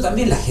 eso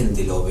también la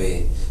gente lo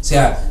ve. O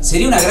sea,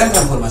 sería una gran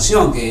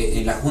transformación que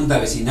en la junta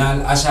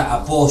vecinal haya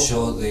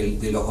apoyo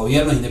de los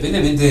gobiernos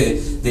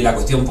independientemente de la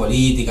cuestión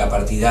política,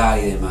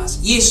 partidaria y demás.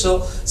 Y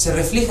eso se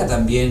refleja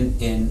también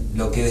en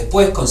lo que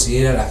después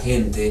considera la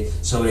gente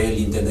sobre el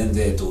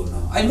intendente de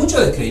turno. Hay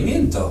mucho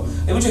descreimiento,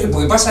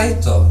 porque pasa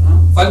esto,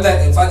 ¿no?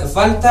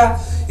 Falta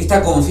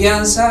esta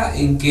confianza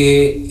en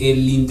que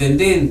el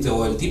intendente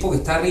o el tipo que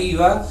está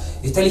arriba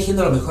está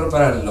eligiendo lo mejor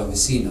para los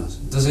vecinos.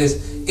 Entonces,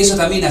 eso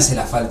también hace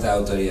la falta de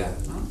autoridad,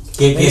 ¿no?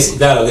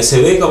 Claro, que se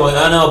ve como,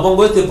 no,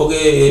 pongo este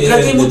porque... Pero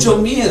aquí hay mucho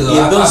miedo y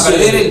entonces, a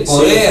perder el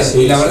poder. sí,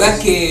 y la sí, verdad sí. es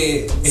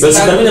que... Pero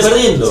se termina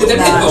perdiendo. Se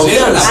termina Claro.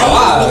 considerando una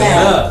pavada.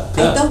 Claro, Hay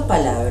claro. dos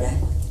palabras,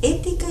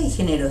 ética y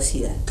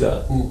generosidad.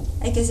 Claro.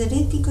 Hay que ser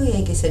ético y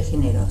hay que ser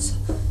generoso.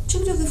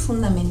 Yo creo que es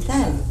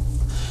fundamental.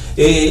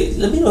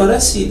 La miro ahora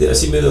así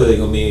medio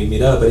con mi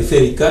mirada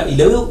periférica y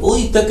la veo,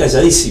 hoy está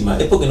calladísima.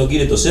 ¿Es porque no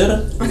quiere toser? No,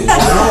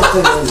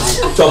 estoy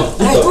bien.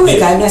 No estuve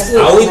Mira, acá, no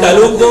estuve Agüita acá.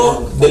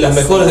 Lunco, de las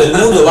mejores del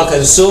mundo, baja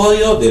el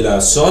sodio, de la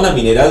zona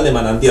mineral de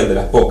Manantial, de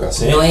las pocas.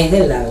 No es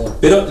del lago.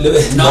 Pero no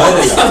es del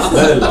lago,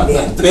 no es del lago.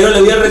 Bien. Pero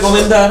le voy a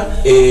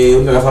recomendar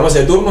una de las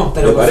farmacias de turno,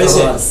 Pero ¿le por parece?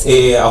 favor,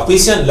 sí.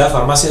 Auspician las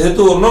farmacias de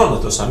turno,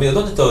 nuestros amigos,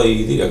 ¿dónde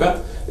estoy? Diré acá.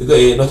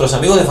 Nuestros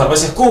amigos de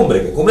Farmacias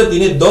Cumbre, que Cumbre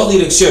tiene dos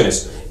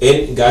direcciones,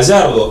 en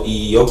Gallardo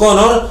y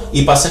O'Connor,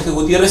 y Pasaje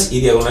Gutiérrez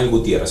y Diagonal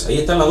Gutiérrez. Ahí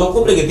están las dos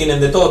Cumbres que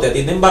tienen de todo, te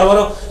atienden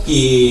bárbaro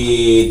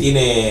y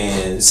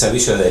tienen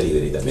servicio de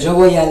delivery también. Yo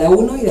voy a la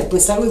 1 y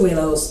después salgo y voy a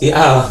la 2.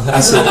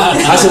 Hace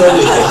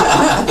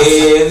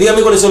doblete.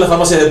 Dígame cuáles son las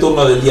farmacias de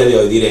turno del día de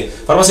hoy. Diré,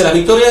 Farmacia Las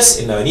Victorias,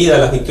 en la avenida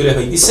Las Victorias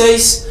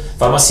 26,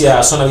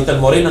 Farmacia Zona Vital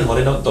Moreno, en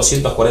Moreno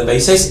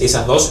 246,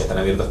 esas dos están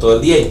abiertas todo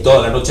el día y toda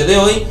la noche de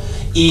hoy.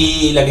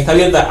 Y la que está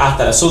abierta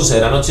hasta las 11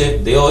 de la noche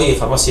de hoy es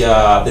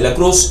Farmacia de la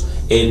Cruz,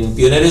 en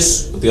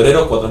Pioneros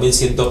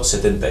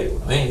 4171.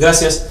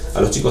 Gracias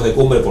a los chicos de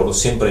Cumbre por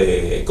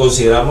siempre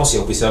considerarnos y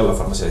auspiciar la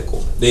farmacia de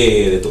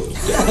Cumbre, de turno.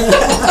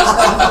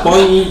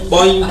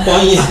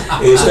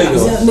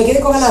 Me quedé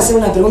con ganas de hacer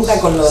una pregunta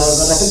con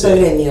respecto Sí. al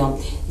gremio.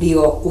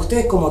 Digo,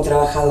 ustedes como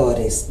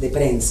trabajadores de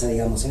prensa,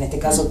 digamos, en este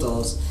caso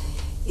todos,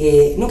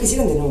 ¿no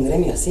quisieran tener un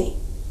gremio así?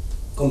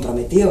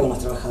 Comprometido con los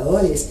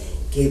trabajadores,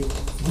 que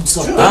Es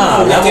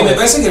que me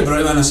parece que el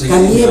problema no se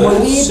También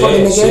volví porque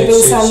me quedé sí,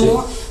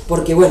 pensando,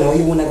 porque bueno,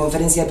 hoy hubo una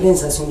conferencia de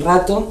prensa hace un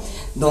rato,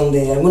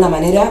 donde de alguna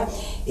manera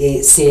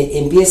se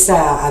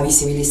empieza a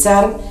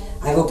visibilizar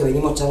algo que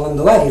venimos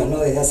charlando varios, ¿no?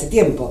 Desde hace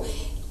tiempo.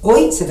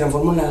 Hoy se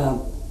transformó en una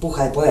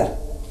puja de poder.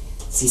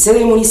 Si cede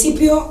el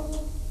municipio,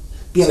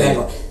 pierde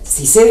algo.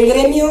 Si cede el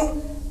gremio,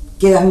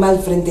 quedas mal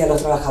frente a los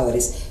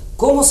trabajadores.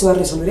 ¿Cómo se va a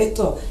resolver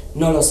esto?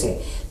 No lo sé.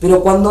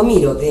 Pero cuando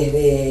miro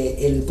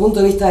desde el punto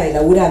de vista del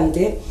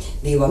laburante,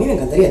 digo, a mí me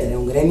encantaría tener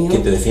un gremio que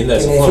te defienda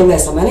que me defienda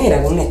de esa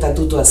manera, con un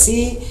estatuto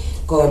así,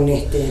 con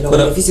los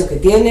beneficios que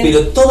tiene.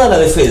 Pero toda la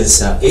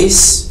defensa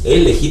es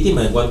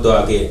legítima en cuanto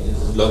a que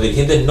los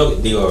dirigentes,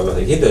 los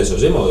dirigentes del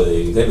SOYEM o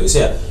del gremio que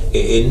sea,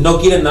 no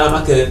quieren nada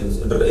más que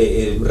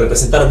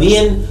representar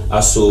bien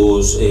a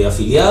sus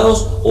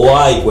afiliados, o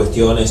hay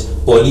cuestiones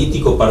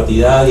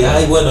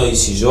político-partidarias, y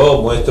si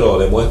yo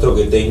demuestro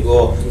que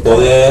tengo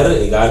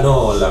poder,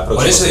 gano la próxima.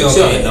 Por eso digo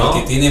elección, que ¿no?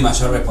 el que tiene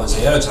mayor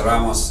responsabilidad, lo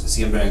charlábamos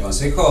siempre en el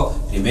Consejo,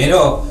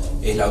 primero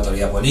es la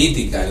autoridad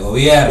política, el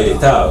gobierno, el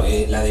Estado.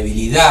 La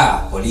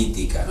debilidad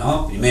política,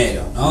 ¿no?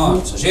 Primero, ¿no?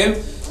 El SOYEM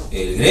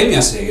el gremio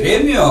hace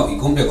gremio y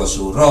cumple con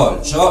su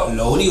rol. Yo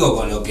lo único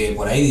con lo que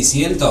por ahí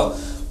disiento,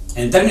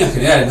 en términos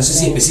generales, no sé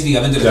si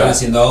específicamente lo están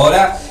haciendo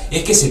ahora,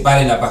 es que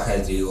separen la paja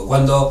del trigo.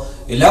 Cuando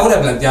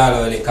Laura planteaba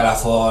lo del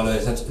escalafón,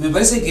 me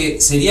parece que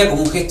sería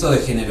como un gesto de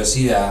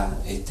generosidad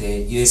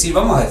y decir,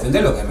 vamos a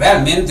defender lo que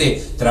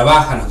realmente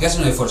trabajan, los que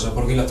hacen un esfuerzo,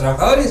 porque los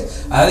trabajadores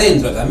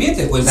adentro también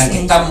te cuentan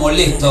que están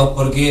molestos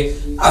porque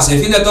se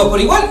defiende a todos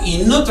por igual y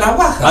no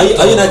trabajan.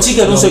 Hay una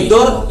chica en un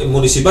sector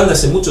municipal de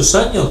hace muchos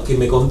años que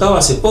me contaba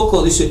hace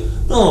poco, dice,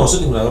 no, yo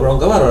tengo una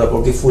bronca bárbara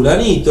porque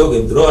fulanito que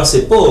entró hace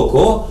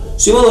poco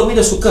se va a dormir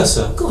a su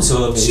casa. ¿Cómo se va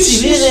a dormir? Sí,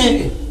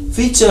 viene,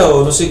 ficha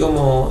o no sé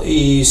cómo,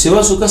 y se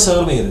va a su casa a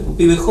dormir, un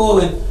pibe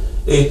joven,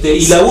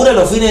 y labura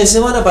los fines de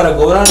semana para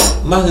cobrar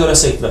más de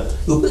horas extra.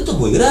 Digo, pero esto es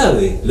muy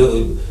grave.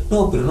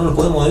 No, pero no lo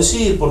podemos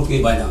decir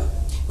porque... Bueno,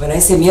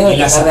 ese miedo hay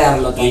que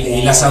perderlo también.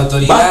 Y las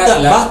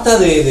autoridades... Basta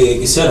de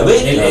que sea la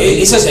venta.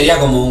 Eso sería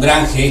como un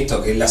gran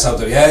gesto, que las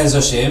autoridades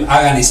de SOGEM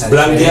hagan esa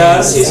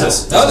blanquear diferencia.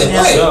 esas... No,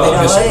 después,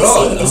 pero vos decís,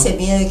 ¿no? ese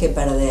miedo hay que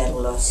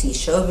perderlo. Si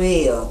yo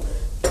veo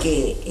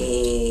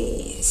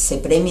que se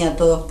premia a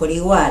todos por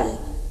igual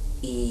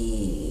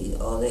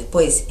o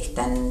después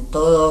están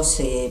todos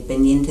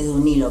pendientes de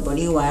un hilo por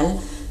igual,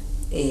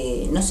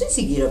 no sé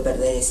si quiero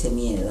perder ese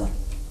miedo.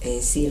 Es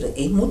decir,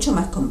 es mucho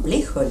más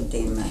complejo el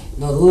tema.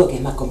 No dudo que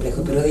es más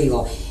complejo, pero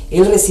digo,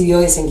 él recibió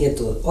esa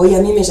inquietud. Hoy a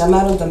mí me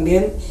llamaron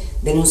también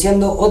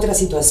denunciando otra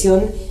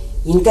situación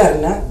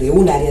interna de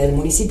un área del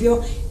municipio,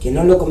 que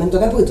no lo comento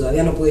acá porque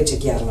todavía no pude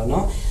chequearlo,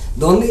 ¿no?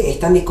 Donde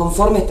están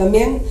disconformes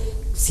también,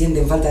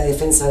 sienten falta de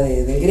defensa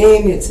del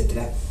gremio,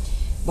 etcétera.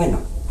 Bueno,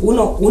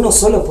 uno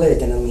solo puede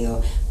tener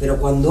miedo,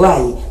 pero cuando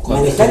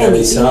están en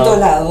distintos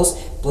lados,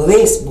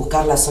 podés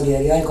buscar la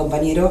solidaridad del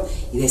compañero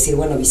y decir,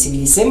 bueno,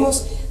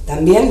 visibilicemos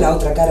también la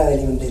otra cara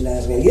de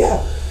la realidad,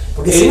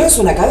 porque si no es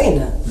una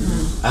cadena.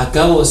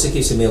 Acabo, sé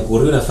que se me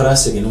ocurrió una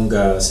frase que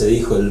nunca se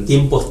dijo, el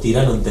tiempo es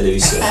tirano en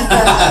televisión.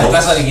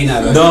 Estás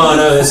original. No,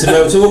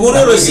 se me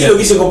ocurrió recién, lo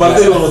quise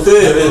compartir con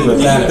ustedes,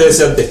 claro. Ustedes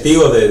sean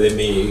testigos de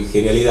mi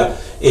genialidad.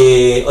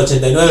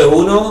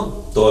 89.1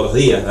 todos los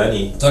días,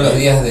 Dani. Todos los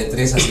días de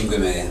 3 a 5 y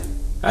media.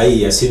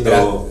 Ahí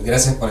haciendo...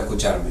 Gracias por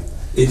escucharme.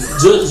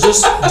 Yo te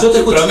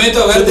escucho.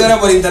 Prometo verte ahora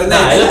por internet.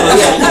 El otro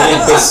día,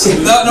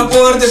 no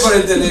puedo verte por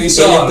el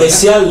televisor. El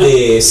especial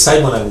de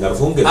Simon &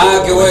 Garfunkel.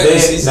 Qué bueno.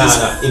 Sí,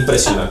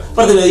 impresionante.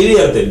 Aparte me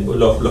divierten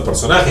los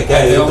personajes que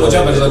hay. Tengo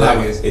muchos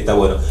personajes. Está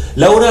bueno.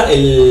 Laura,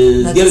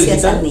 el Noticias diario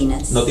digital.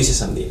 Andinas.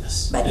 Noticias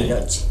Andinas.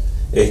 Bariloche.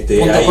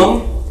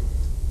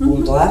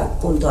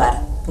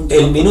 .com.ar.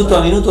 El minuto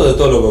a minuto de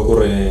todo lo que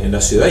ocurre en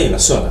la ciudad y en la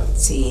zona.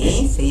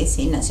 Sí,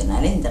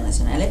 nacionales,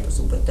 internacionales, por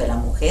supuesto, de la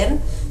mujer,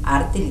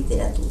 arte y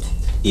literatura.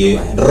 Y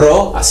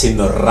Ro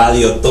haciendo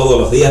radio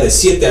todos los días de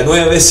 7 a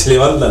 9, se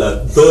levanta a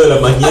las 2 de la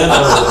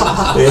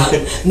mañana.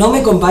 No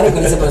me compare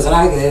con ese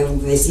personaje que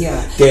decía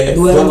que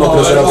duermo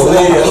no,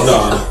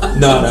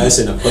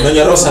 ese no. Con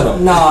Doña Rosa no.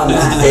 No.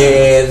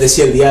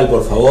 Decía el dial,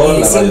 por favor.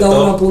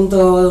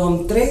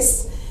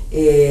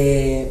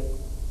 101.3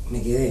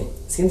 me quedé.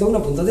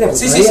 101.3,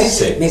 sí.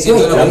 Me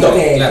cuesta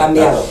cambiar.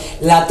 Claro.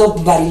 La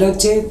Top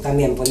Bariloche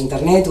también por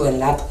internet o en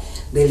la app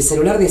del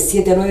celular de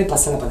 7 a 9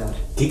 pasa la palabra.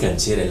 Qué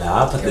canchera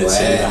la app del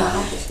celular.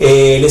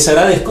 Les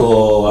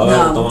agradezco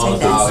haber tomado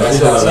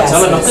la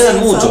charla. Nos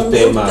quedan muchos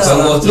temas.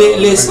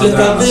 Les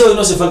planteo, y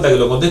no hace falta que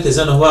lo conteste,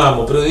 ya nos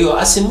vamos, pero digo,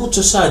 hace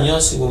muchos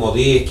años, hace como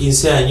 10,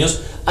 15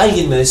 años,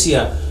 alguien me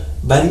decía,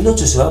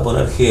 Bariloche se va a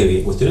poner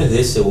heavy, cuestiones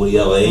de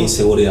seguridad o de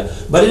inseguridad.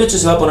 Bariloche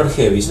se va a poner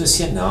heavy. Yo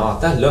decía, no,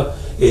 estás loco.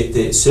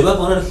 Se va a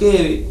poner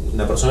heavy.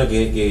 Una persona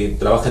que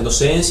trabaja en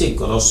docencia y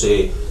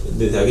conoce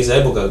desde aquella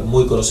época,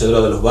 muy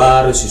conocedora de los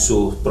barrios y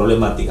sus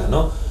problemáticas,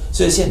 ¿no?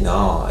 Yo decía,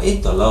 no,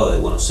 esto al lado de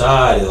Buenos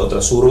Aires, de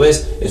otras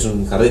urbes, es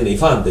un jardín de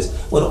infantes.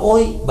 Bueno,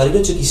 hoy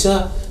Bariloche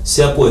quizá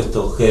se ha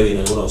puesto heavy en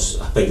algunos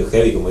aspectos,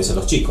 heavy como dicen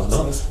los chicos,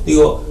 ¿no? Sí.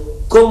 Digo,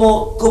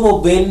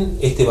 ¿cómo ven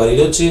este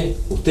Bariloche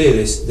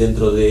ustedes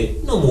dentro de,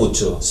 no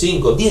mucho,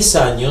 5, 10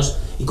 años?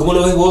 ¿Y cómo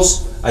lo ves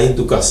vos ahí en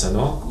tu casa,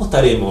 no? ¿Cómo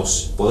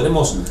estaremos?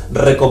 ¿Podremos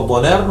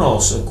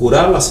recomponernos,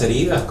 curar las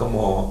heridas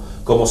como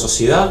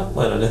sociedad?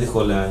 Bueno, les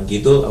dejo la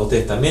inquietud a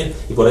ustedes también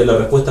y por ahí la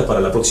respuesta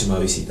para la próxima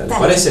visita. ¿Les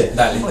parece?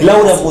 Dale.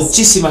 Laura, gracias.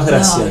 Muchísimas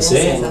gracias.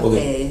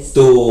 Porque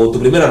tu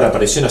primera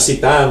reaparición así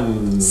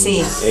tan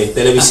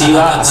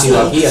televisiva ha sido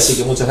aquí, así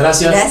que muchas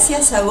gracias.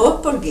 Gracias a vos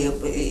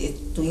porque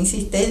tu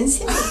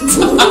insistencia.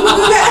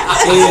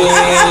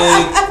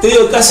 Te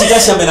digo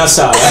casi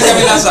amenazada.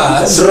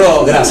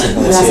 Ro, gracias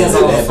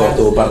por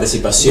tu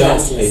participación.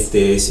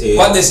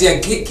 Juan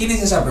decía, ¿quién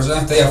es esa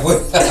persona que está ahí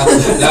afuera?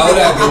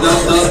 Laura que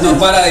no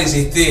para de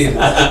insistir.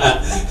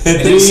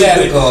 En el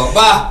cerco,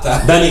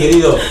 basta. Dani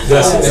querido,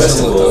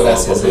 gracias por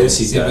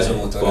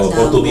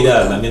tu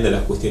mirada también de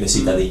las cuestiones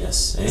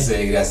citadinas. Sí,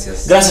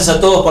 gracias. Gracias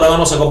a todos por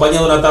habernos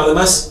acompañado una tarde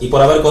más y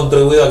por haber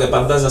contribuido a que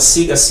Pantalla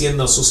siga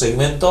siendo su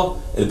segmento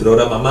el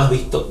programa más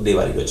visto de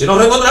Bariloche. Nos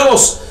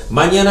reencontramos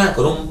mañana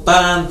con un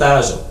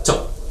pantallazo.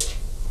 Chao.